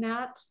join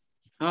that?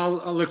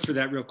 I'll look for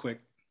that real quick.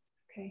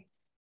 Okay.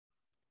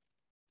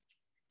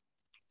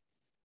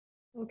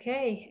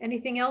 Okay,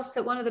 anything else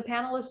that one of the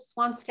panelists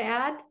wants to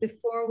add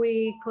before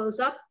we close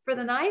up for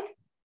the night?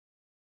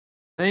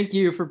 Thank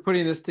you for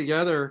putting this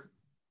together,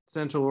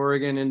 Central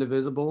Oregon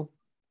Indivisible.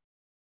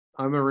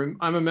 I'm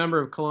a member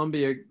of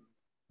Columbia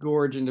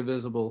Gorge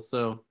Indivisible,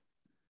 so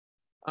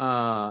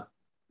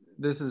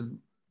this has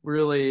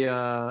really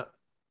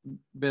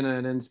been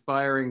an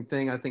inspiring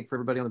thing, I think, for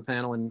everybody on the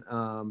panel, and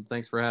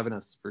thanks for having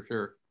us, for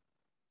sure.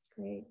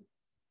 Great.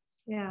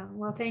 Yeah,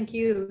 well, thank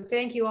you.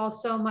 Thank you all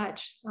so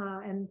much.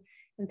 And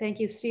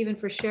thank you, Stephen,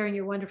 for sharing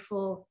your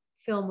wonderful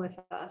film with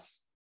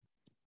us.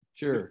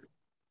 Sure.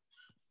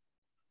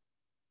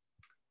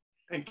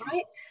 Thank you. All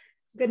right.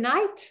 Good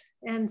night,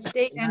 and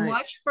stay and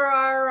watch for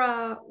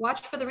our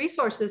watch for the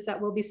resources that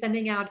we'll be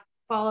sending out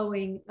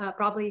following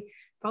probably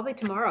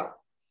tomorrow.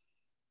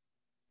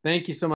 Thank you so much.